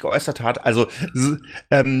nicht geäußert hat. Also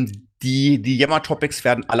die Yammer-Topics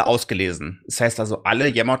werden alle ausgelesen. Das heißt also, alle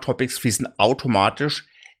Yammer-Topics fließen automatisch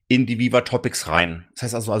in die Viva Topics rein. Das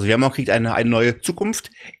heißt also Yammer kriegt eine neue Zukunft,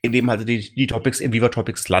 indem halt die Topics in Viva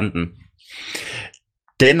Topics landen.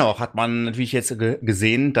 Dennoch hat man natürlich jetzt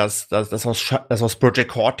gesehen, dass aus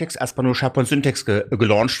Project Cortex erstmal nur SharePoint Syntax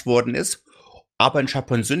gelauncht worden ist. Aber in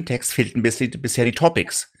SharePoint Syntax fehlten bisher die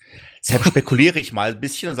Topics. Deshalb spekuliere ich mal ein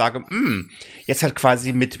bisschen und sage, jetzt hat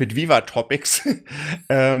quasi mit Viva Topics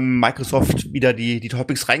Microsoft wieder die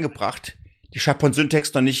Topics reingebracht, die SharePoint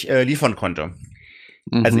Syntax noch nicht liefern konnte.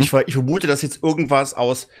 Also ich vermute, dass jetzt irgendwas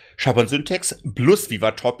aus SharePoint Syntax plus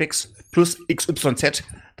Viva Topics plus XYZ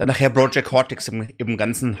dann nachher Project Cortex im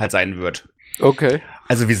Ganzen halt sein wird. Okay.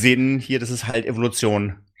 Also wir sehen hier, das ist halt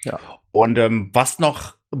Evolution. Ja. Und was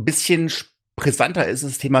noch ein bisschen brisanter ist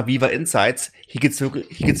das Thema Viva Insights. Hier geht's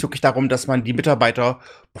wirklich darum, dass man die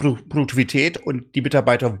Mitarbeiterproduktivität und die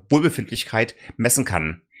Mitarbeiterwohlbefindlichkeit messen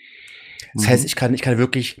kann. Das heißt, ich kann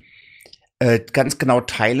wirklich ganz genau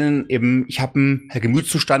teilen, ich habe einen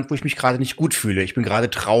Gemütszustand, wo ich mich gerade nicht gut fühle. Ich bin gerade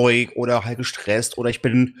traurig oder halt gestresst oder ich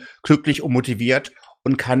bin glücklich und motiviert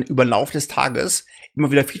und kann über den Lauf des Tages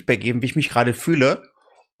immer wieder Feedback geben, wie ich mich gerade fühle.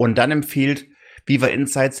 Und dann empfiehlt Viva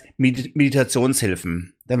Insights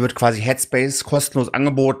Meditationshilfen. Dann wird quasi Headspace kostenlos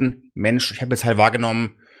angeboten. Mensch, ich habe jetzt halt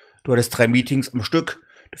wahrgenommen, du hattest 3 Meetings am Stück,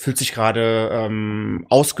 du fühlst dich gerade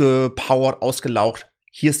ausgepowert, ausgelaucht.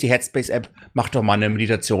 Hier ist die Headspace-App, mach doch mal eine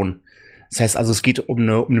Meditation. Das heißt also, es geht um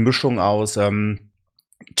eine Mischung aus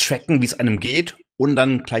tracken, wie es einem geht und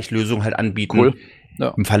dann gleich Lösungen halt anbieten. Cool.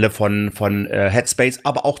 Ja. Im Falle von Headspace,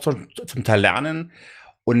 aber auch zum Teil Lernen.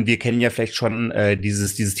 Und wir kennen ja vielleicht schon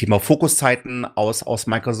dieses Thema Fokuszeiten aus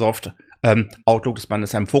Microsoft Outlook, dass man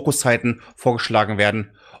einem Fokuszeiten vorgeschlagen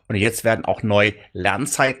werden. Und jetzt werden auch neu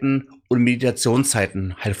Lernzeiten und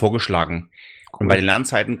Meditationszeiten halt vorgeschlagen. Cool. Und bei den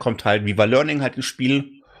Lernzeiten kommt halt Viva Learning halt ins Spiel.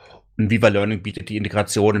 Und Viva Learning bietet die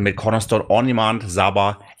Integration mit Cornerstone On Demand,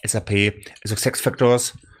 Saba, SAP,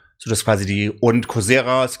 SuccessFactors, sodass quasi und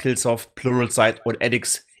Coursera, Skillsoft, Pluralsight und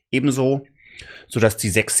edX ebenso, sodass die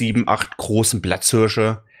 6, 7, 8 großen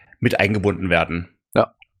Platzhirsche mit eingebunden werden.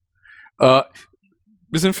 Ja.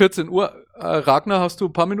 Wir sind 14 Uhr. Ragnar, hast du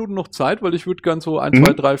ein paar Minuten noch Zeit? Weil ich würde gern so 1,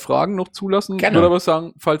 2, 3 Fragen noch zulassen. Gerne. Ich würde aber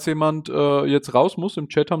sagen, falls jemand jetzt raus muss, im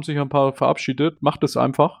Chat haben sich ein paar verabschiedet, macht es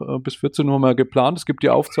einfach. Bis 14 Uhr haben wir geplant. Es gibt die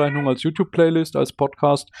Aufzeichnung als YouTube-Playlist, als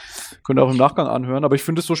Podcast. Könnt ihr auch im Nachgang anhören. Aber ich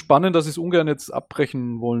finde es so spannend, dass ich es ungern jetzt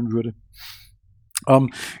abbrechen wollen würde.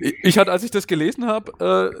 Ich hatte, als ich das gelesen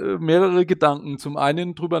habe, mehrere Gedanken. Zum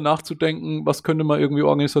einen drüber nachzudenken, was könnte man irgendwie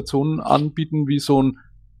Organisationen anbieten, wie so ein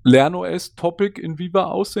lernOS-Topic in Viva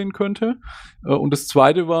aussehen könnte. Und das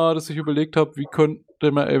zweite war, dass ich überlegt habe, wie könnte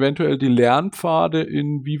man eventuell die Lernpfade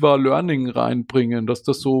in Viva Learning reinbringen, dass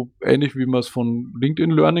das so ähnlich wie man es von LinkedIn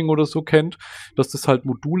Learning oder so kennt, dass das halt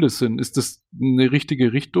Module sind. Ist das eine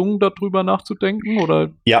richtige Richtung, darüber nachzudenken? Oder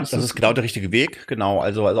ja, das ist genau der richtige Weg. Genau.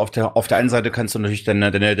 Also auf der einen Seite kannst du natürlich deine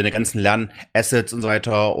ganzen Lernassets und so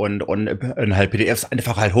weiter und halt PDFs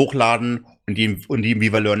einfach halt hochladen und die im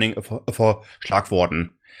Viva Learning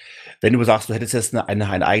verschlagworten. Wenn du sagst, du hättest jetzt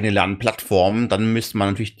eine eigene Lernplattform, dann müsste man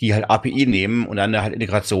natürlich die halt API nehmen und dann halt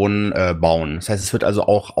Integrationen bauen. Das heißt, es wird also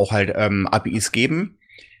auch halt APIs geben.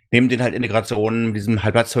 Neben den halt Integrationen mit diesen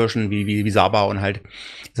halt Platzhirschen wie Saba und halt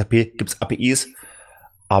SAP gibt's APIs.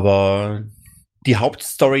 Aber die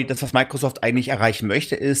Hauptstory, das, was Microsoft eigentlich erreichen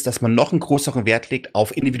möchte, ist, dass man noch einen größeren Wert legt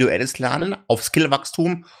auf individuelles Lernen, auf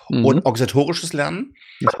Skillwachstum und organisatorisches Lernen.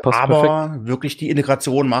 Aber perfekt. Wirklich die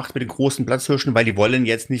Integration macht mit den großen Platzhirschen, weil die wollen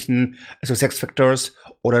jetzt nicht ein SuccessFactors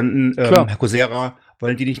oder ein Coursera,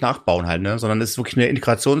 wollen die nicht nachbauen halt, ne? Sondern es ist wirklich eine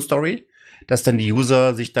Integrationsstory, dass dann die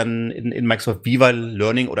User sich dann in Microsoft Viva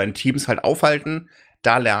Learning oder in Teams halt aufhalten,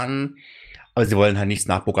 da lernen, aber sie wollen halt nichts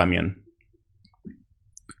nachprogrammieren.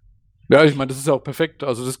 Ja, ich meine, das ist ja auch perfekt.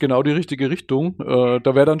 Also das ist genau die richtige Richtung. Da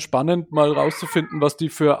wäre dann spannend, mal rauszufinden, was die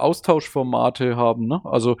für Austauschformate haben. Ne?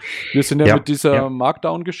 Also wir sind ja mit dieser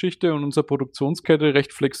Markdown-Geschichte und unserer Produktionskette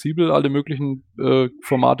recht flexibel, alle möglichen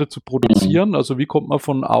Formate zu produzieren. Also wie kommt man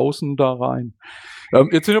von außen da rein?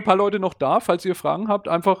 Jetzt sind ein paar Leute noch da. Falls ihr Fragen habt,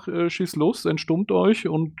 einfach schießt los, entstummt euch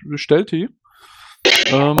und stellt die.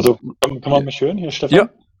 Also kann man mich hören hier, Stefan?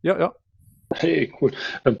 Ja. Hey, cool.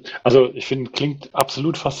 Also ich finde, klingt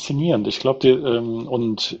absolut faszinierend. Ich glaube,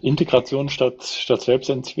 und Integration statt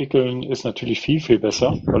Selbstentwickeln ist natürlich viel, viel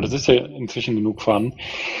besser, weil das ist ja inzwischen genug Fun.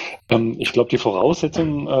 Ich glaube, die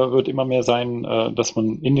Voraussetzung wird immer mehr sein, dass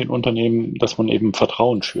man in den Unternehmen, dass man eben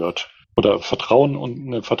Vertrauen schürt. oder Vertrauen und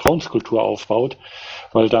eine Vertrauenskultur aufbaut,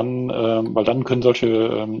 weil dann können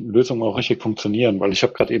solche Lösungen auch richtig funktionieren. Weil ich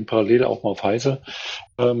habe gerade eben parallel auch mal auf Heise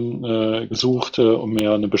gesucht, um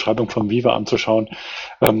mir eine Beschreibung von Viva anzuschauen.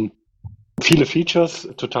 Viele Features,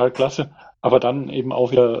 total klasse, aber dann eben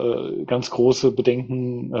auch wieder ganz große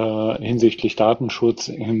Bedenken hinsichtlich Datenschutz,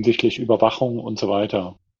 hinsichtlich Überwachung und so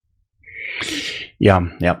weiter. Ja,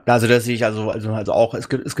 also das sehe ich also auch, es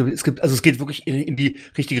geht wirklich in die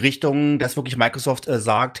richtige Richtung, dass wirklich Microsoft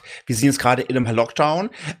sagt, wir sind jetzt gerade in einem Lockdown,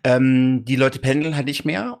 die Leute pendeln halt nicht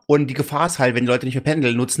mehr und die Gefahr ist halt, wenn die Leute nicht mehr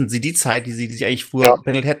pendeln, nutzen sie die Zeit, die sie eigentlich früher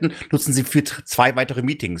pendelt hätten, nutzen sie für 2 weitere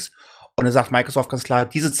Meetings. Und dann sagt Microsoft ganz klar,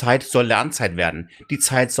 diese Zeit soll Lernzeit werden. Die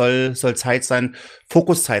Zeit soll Zeit sein,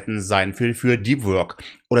 Fokuszeiten sein für Deep Work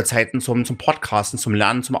oder Zeiten zum Podcasten, zum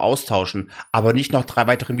Lernen, zum Austauschen, aber nicht noch 3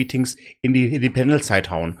 weitere Meetings in die Pendelzeit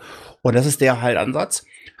hauen. Und das ist der halt Ansatz.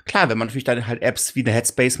 Klar, wenn man natürlich dann halt Apps wie eine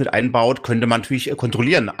Headspace mit einbaut, könnte man natürlich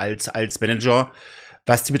kontrollieren als Manager,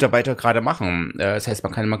 was die Mitarbeiter gerade machen. Das heißt,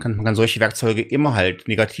 man kann solche Werkzeuge immer halt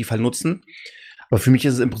negativ halt nutzen. Aber für mich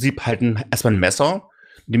ist es im Prinzip halt erstmal ein Messer,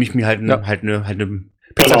 indem ich mir halt eine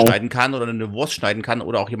Pizza schneiden kann oder eine Wurst schneiden kann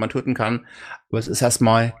oder auch jemand töten kann. Aber es ist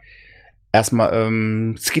erstmal, es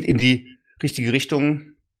geht in die richtige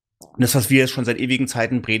Richtung. Und das, was wir jetzt schon seit ewigen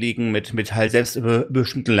Zeiten predigen, mit halt selbst über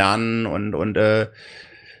bestimmten Lernen und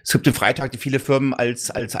es gibt den Freitag, die viele Firmen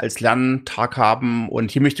als Lerntag haben. Und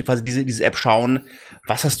hier möchte quasi diese App schauen,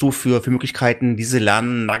 was hast du für Möglichkeiten, diese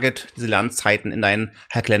Lernzeiten in deinen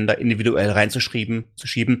Kalender individuell reinzuschieben,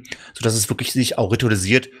 sodass es wirklich sich auch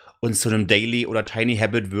ritualisiert und zu einem Daily oder Tiny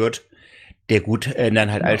Habit wird, der gut in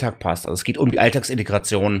deinen halt Alltag passt. Also es geht um die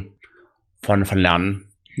Alltagsintegration von Lernen.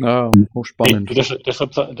 Ja, hochspannend.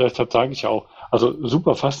 Deshalb sage ich auch, also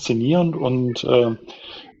super faszinierend und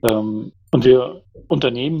wir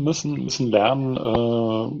Unternehmen müssen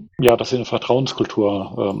lernen, dass sie eine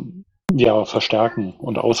Vertrauenskultur verstärken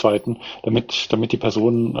und ausweiten, damit die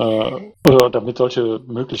Personen oder damit solche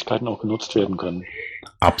Möglichkeiten auch genutzt werden können.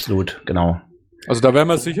 Absolut, genau. Also da werden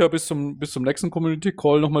wir sicher bis zum nächsten Community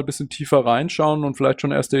Call noch mal ein bisschen tiefer reinschauen und vielleicht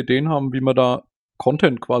schon erste Ideen haben, wie man da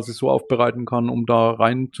Content quasi so aufbereiten kann, um da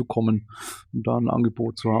reinzukommen, um da ein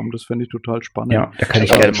Angebot zu haben. Das fände ich total spannend. Ja, da kann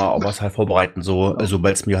ich gerne mal auch was halt vorbereiten, sobald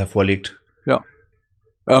es mir halt vorliegt. Ja.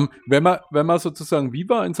 Wenn man sozusagen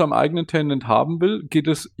Viva in seinem eigenen Tenant haben will, geht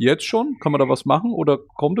es jetzt schon? Kann man da was machen oder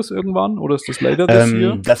kommt es irgendwann oder ist das later this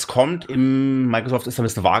year? Das kommt Microsoft ist ein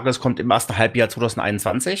bisschen vage, das kommt im ersten Halbjahr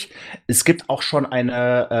 2021. Es gibt auch schon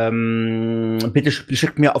eine, bitte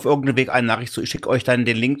schickt mir auf irgendeinen Weg eine Nachricht zu, ich schicke euch dann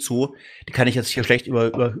den Link zu, die kann ich jetzt hier schlecht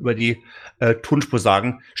über die Tonspur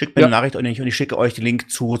sagen. Schickt mir eine Nachricht und ich schicke euch den Link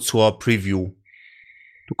zur Preview.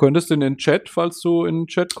 Du könntest in den Chat, falls du in den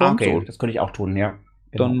Chat kommst. Okay, das könnte ich auch tun, ja.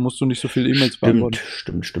 Dann musst du nicht so viele E-Mails beantworten.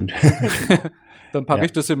 Stimmt. Dann packe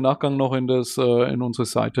ich das im Nachgang noch in unsere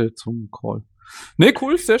Seite zum Call. Nee,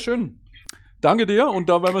 cool, sehr schön. Danke dir und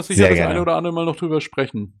da werden wir sicher das eine oder andere Mal noch drüber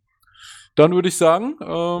sprechen. Dann würde ich sagen,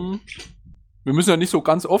 wir müssen ja nicht so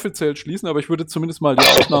ganz offiziell schließen, aber ich würde zumindest mal die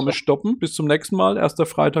Aufnahme stoppen. Bis zum nächsten Mal, 1.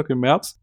 Freitag im März.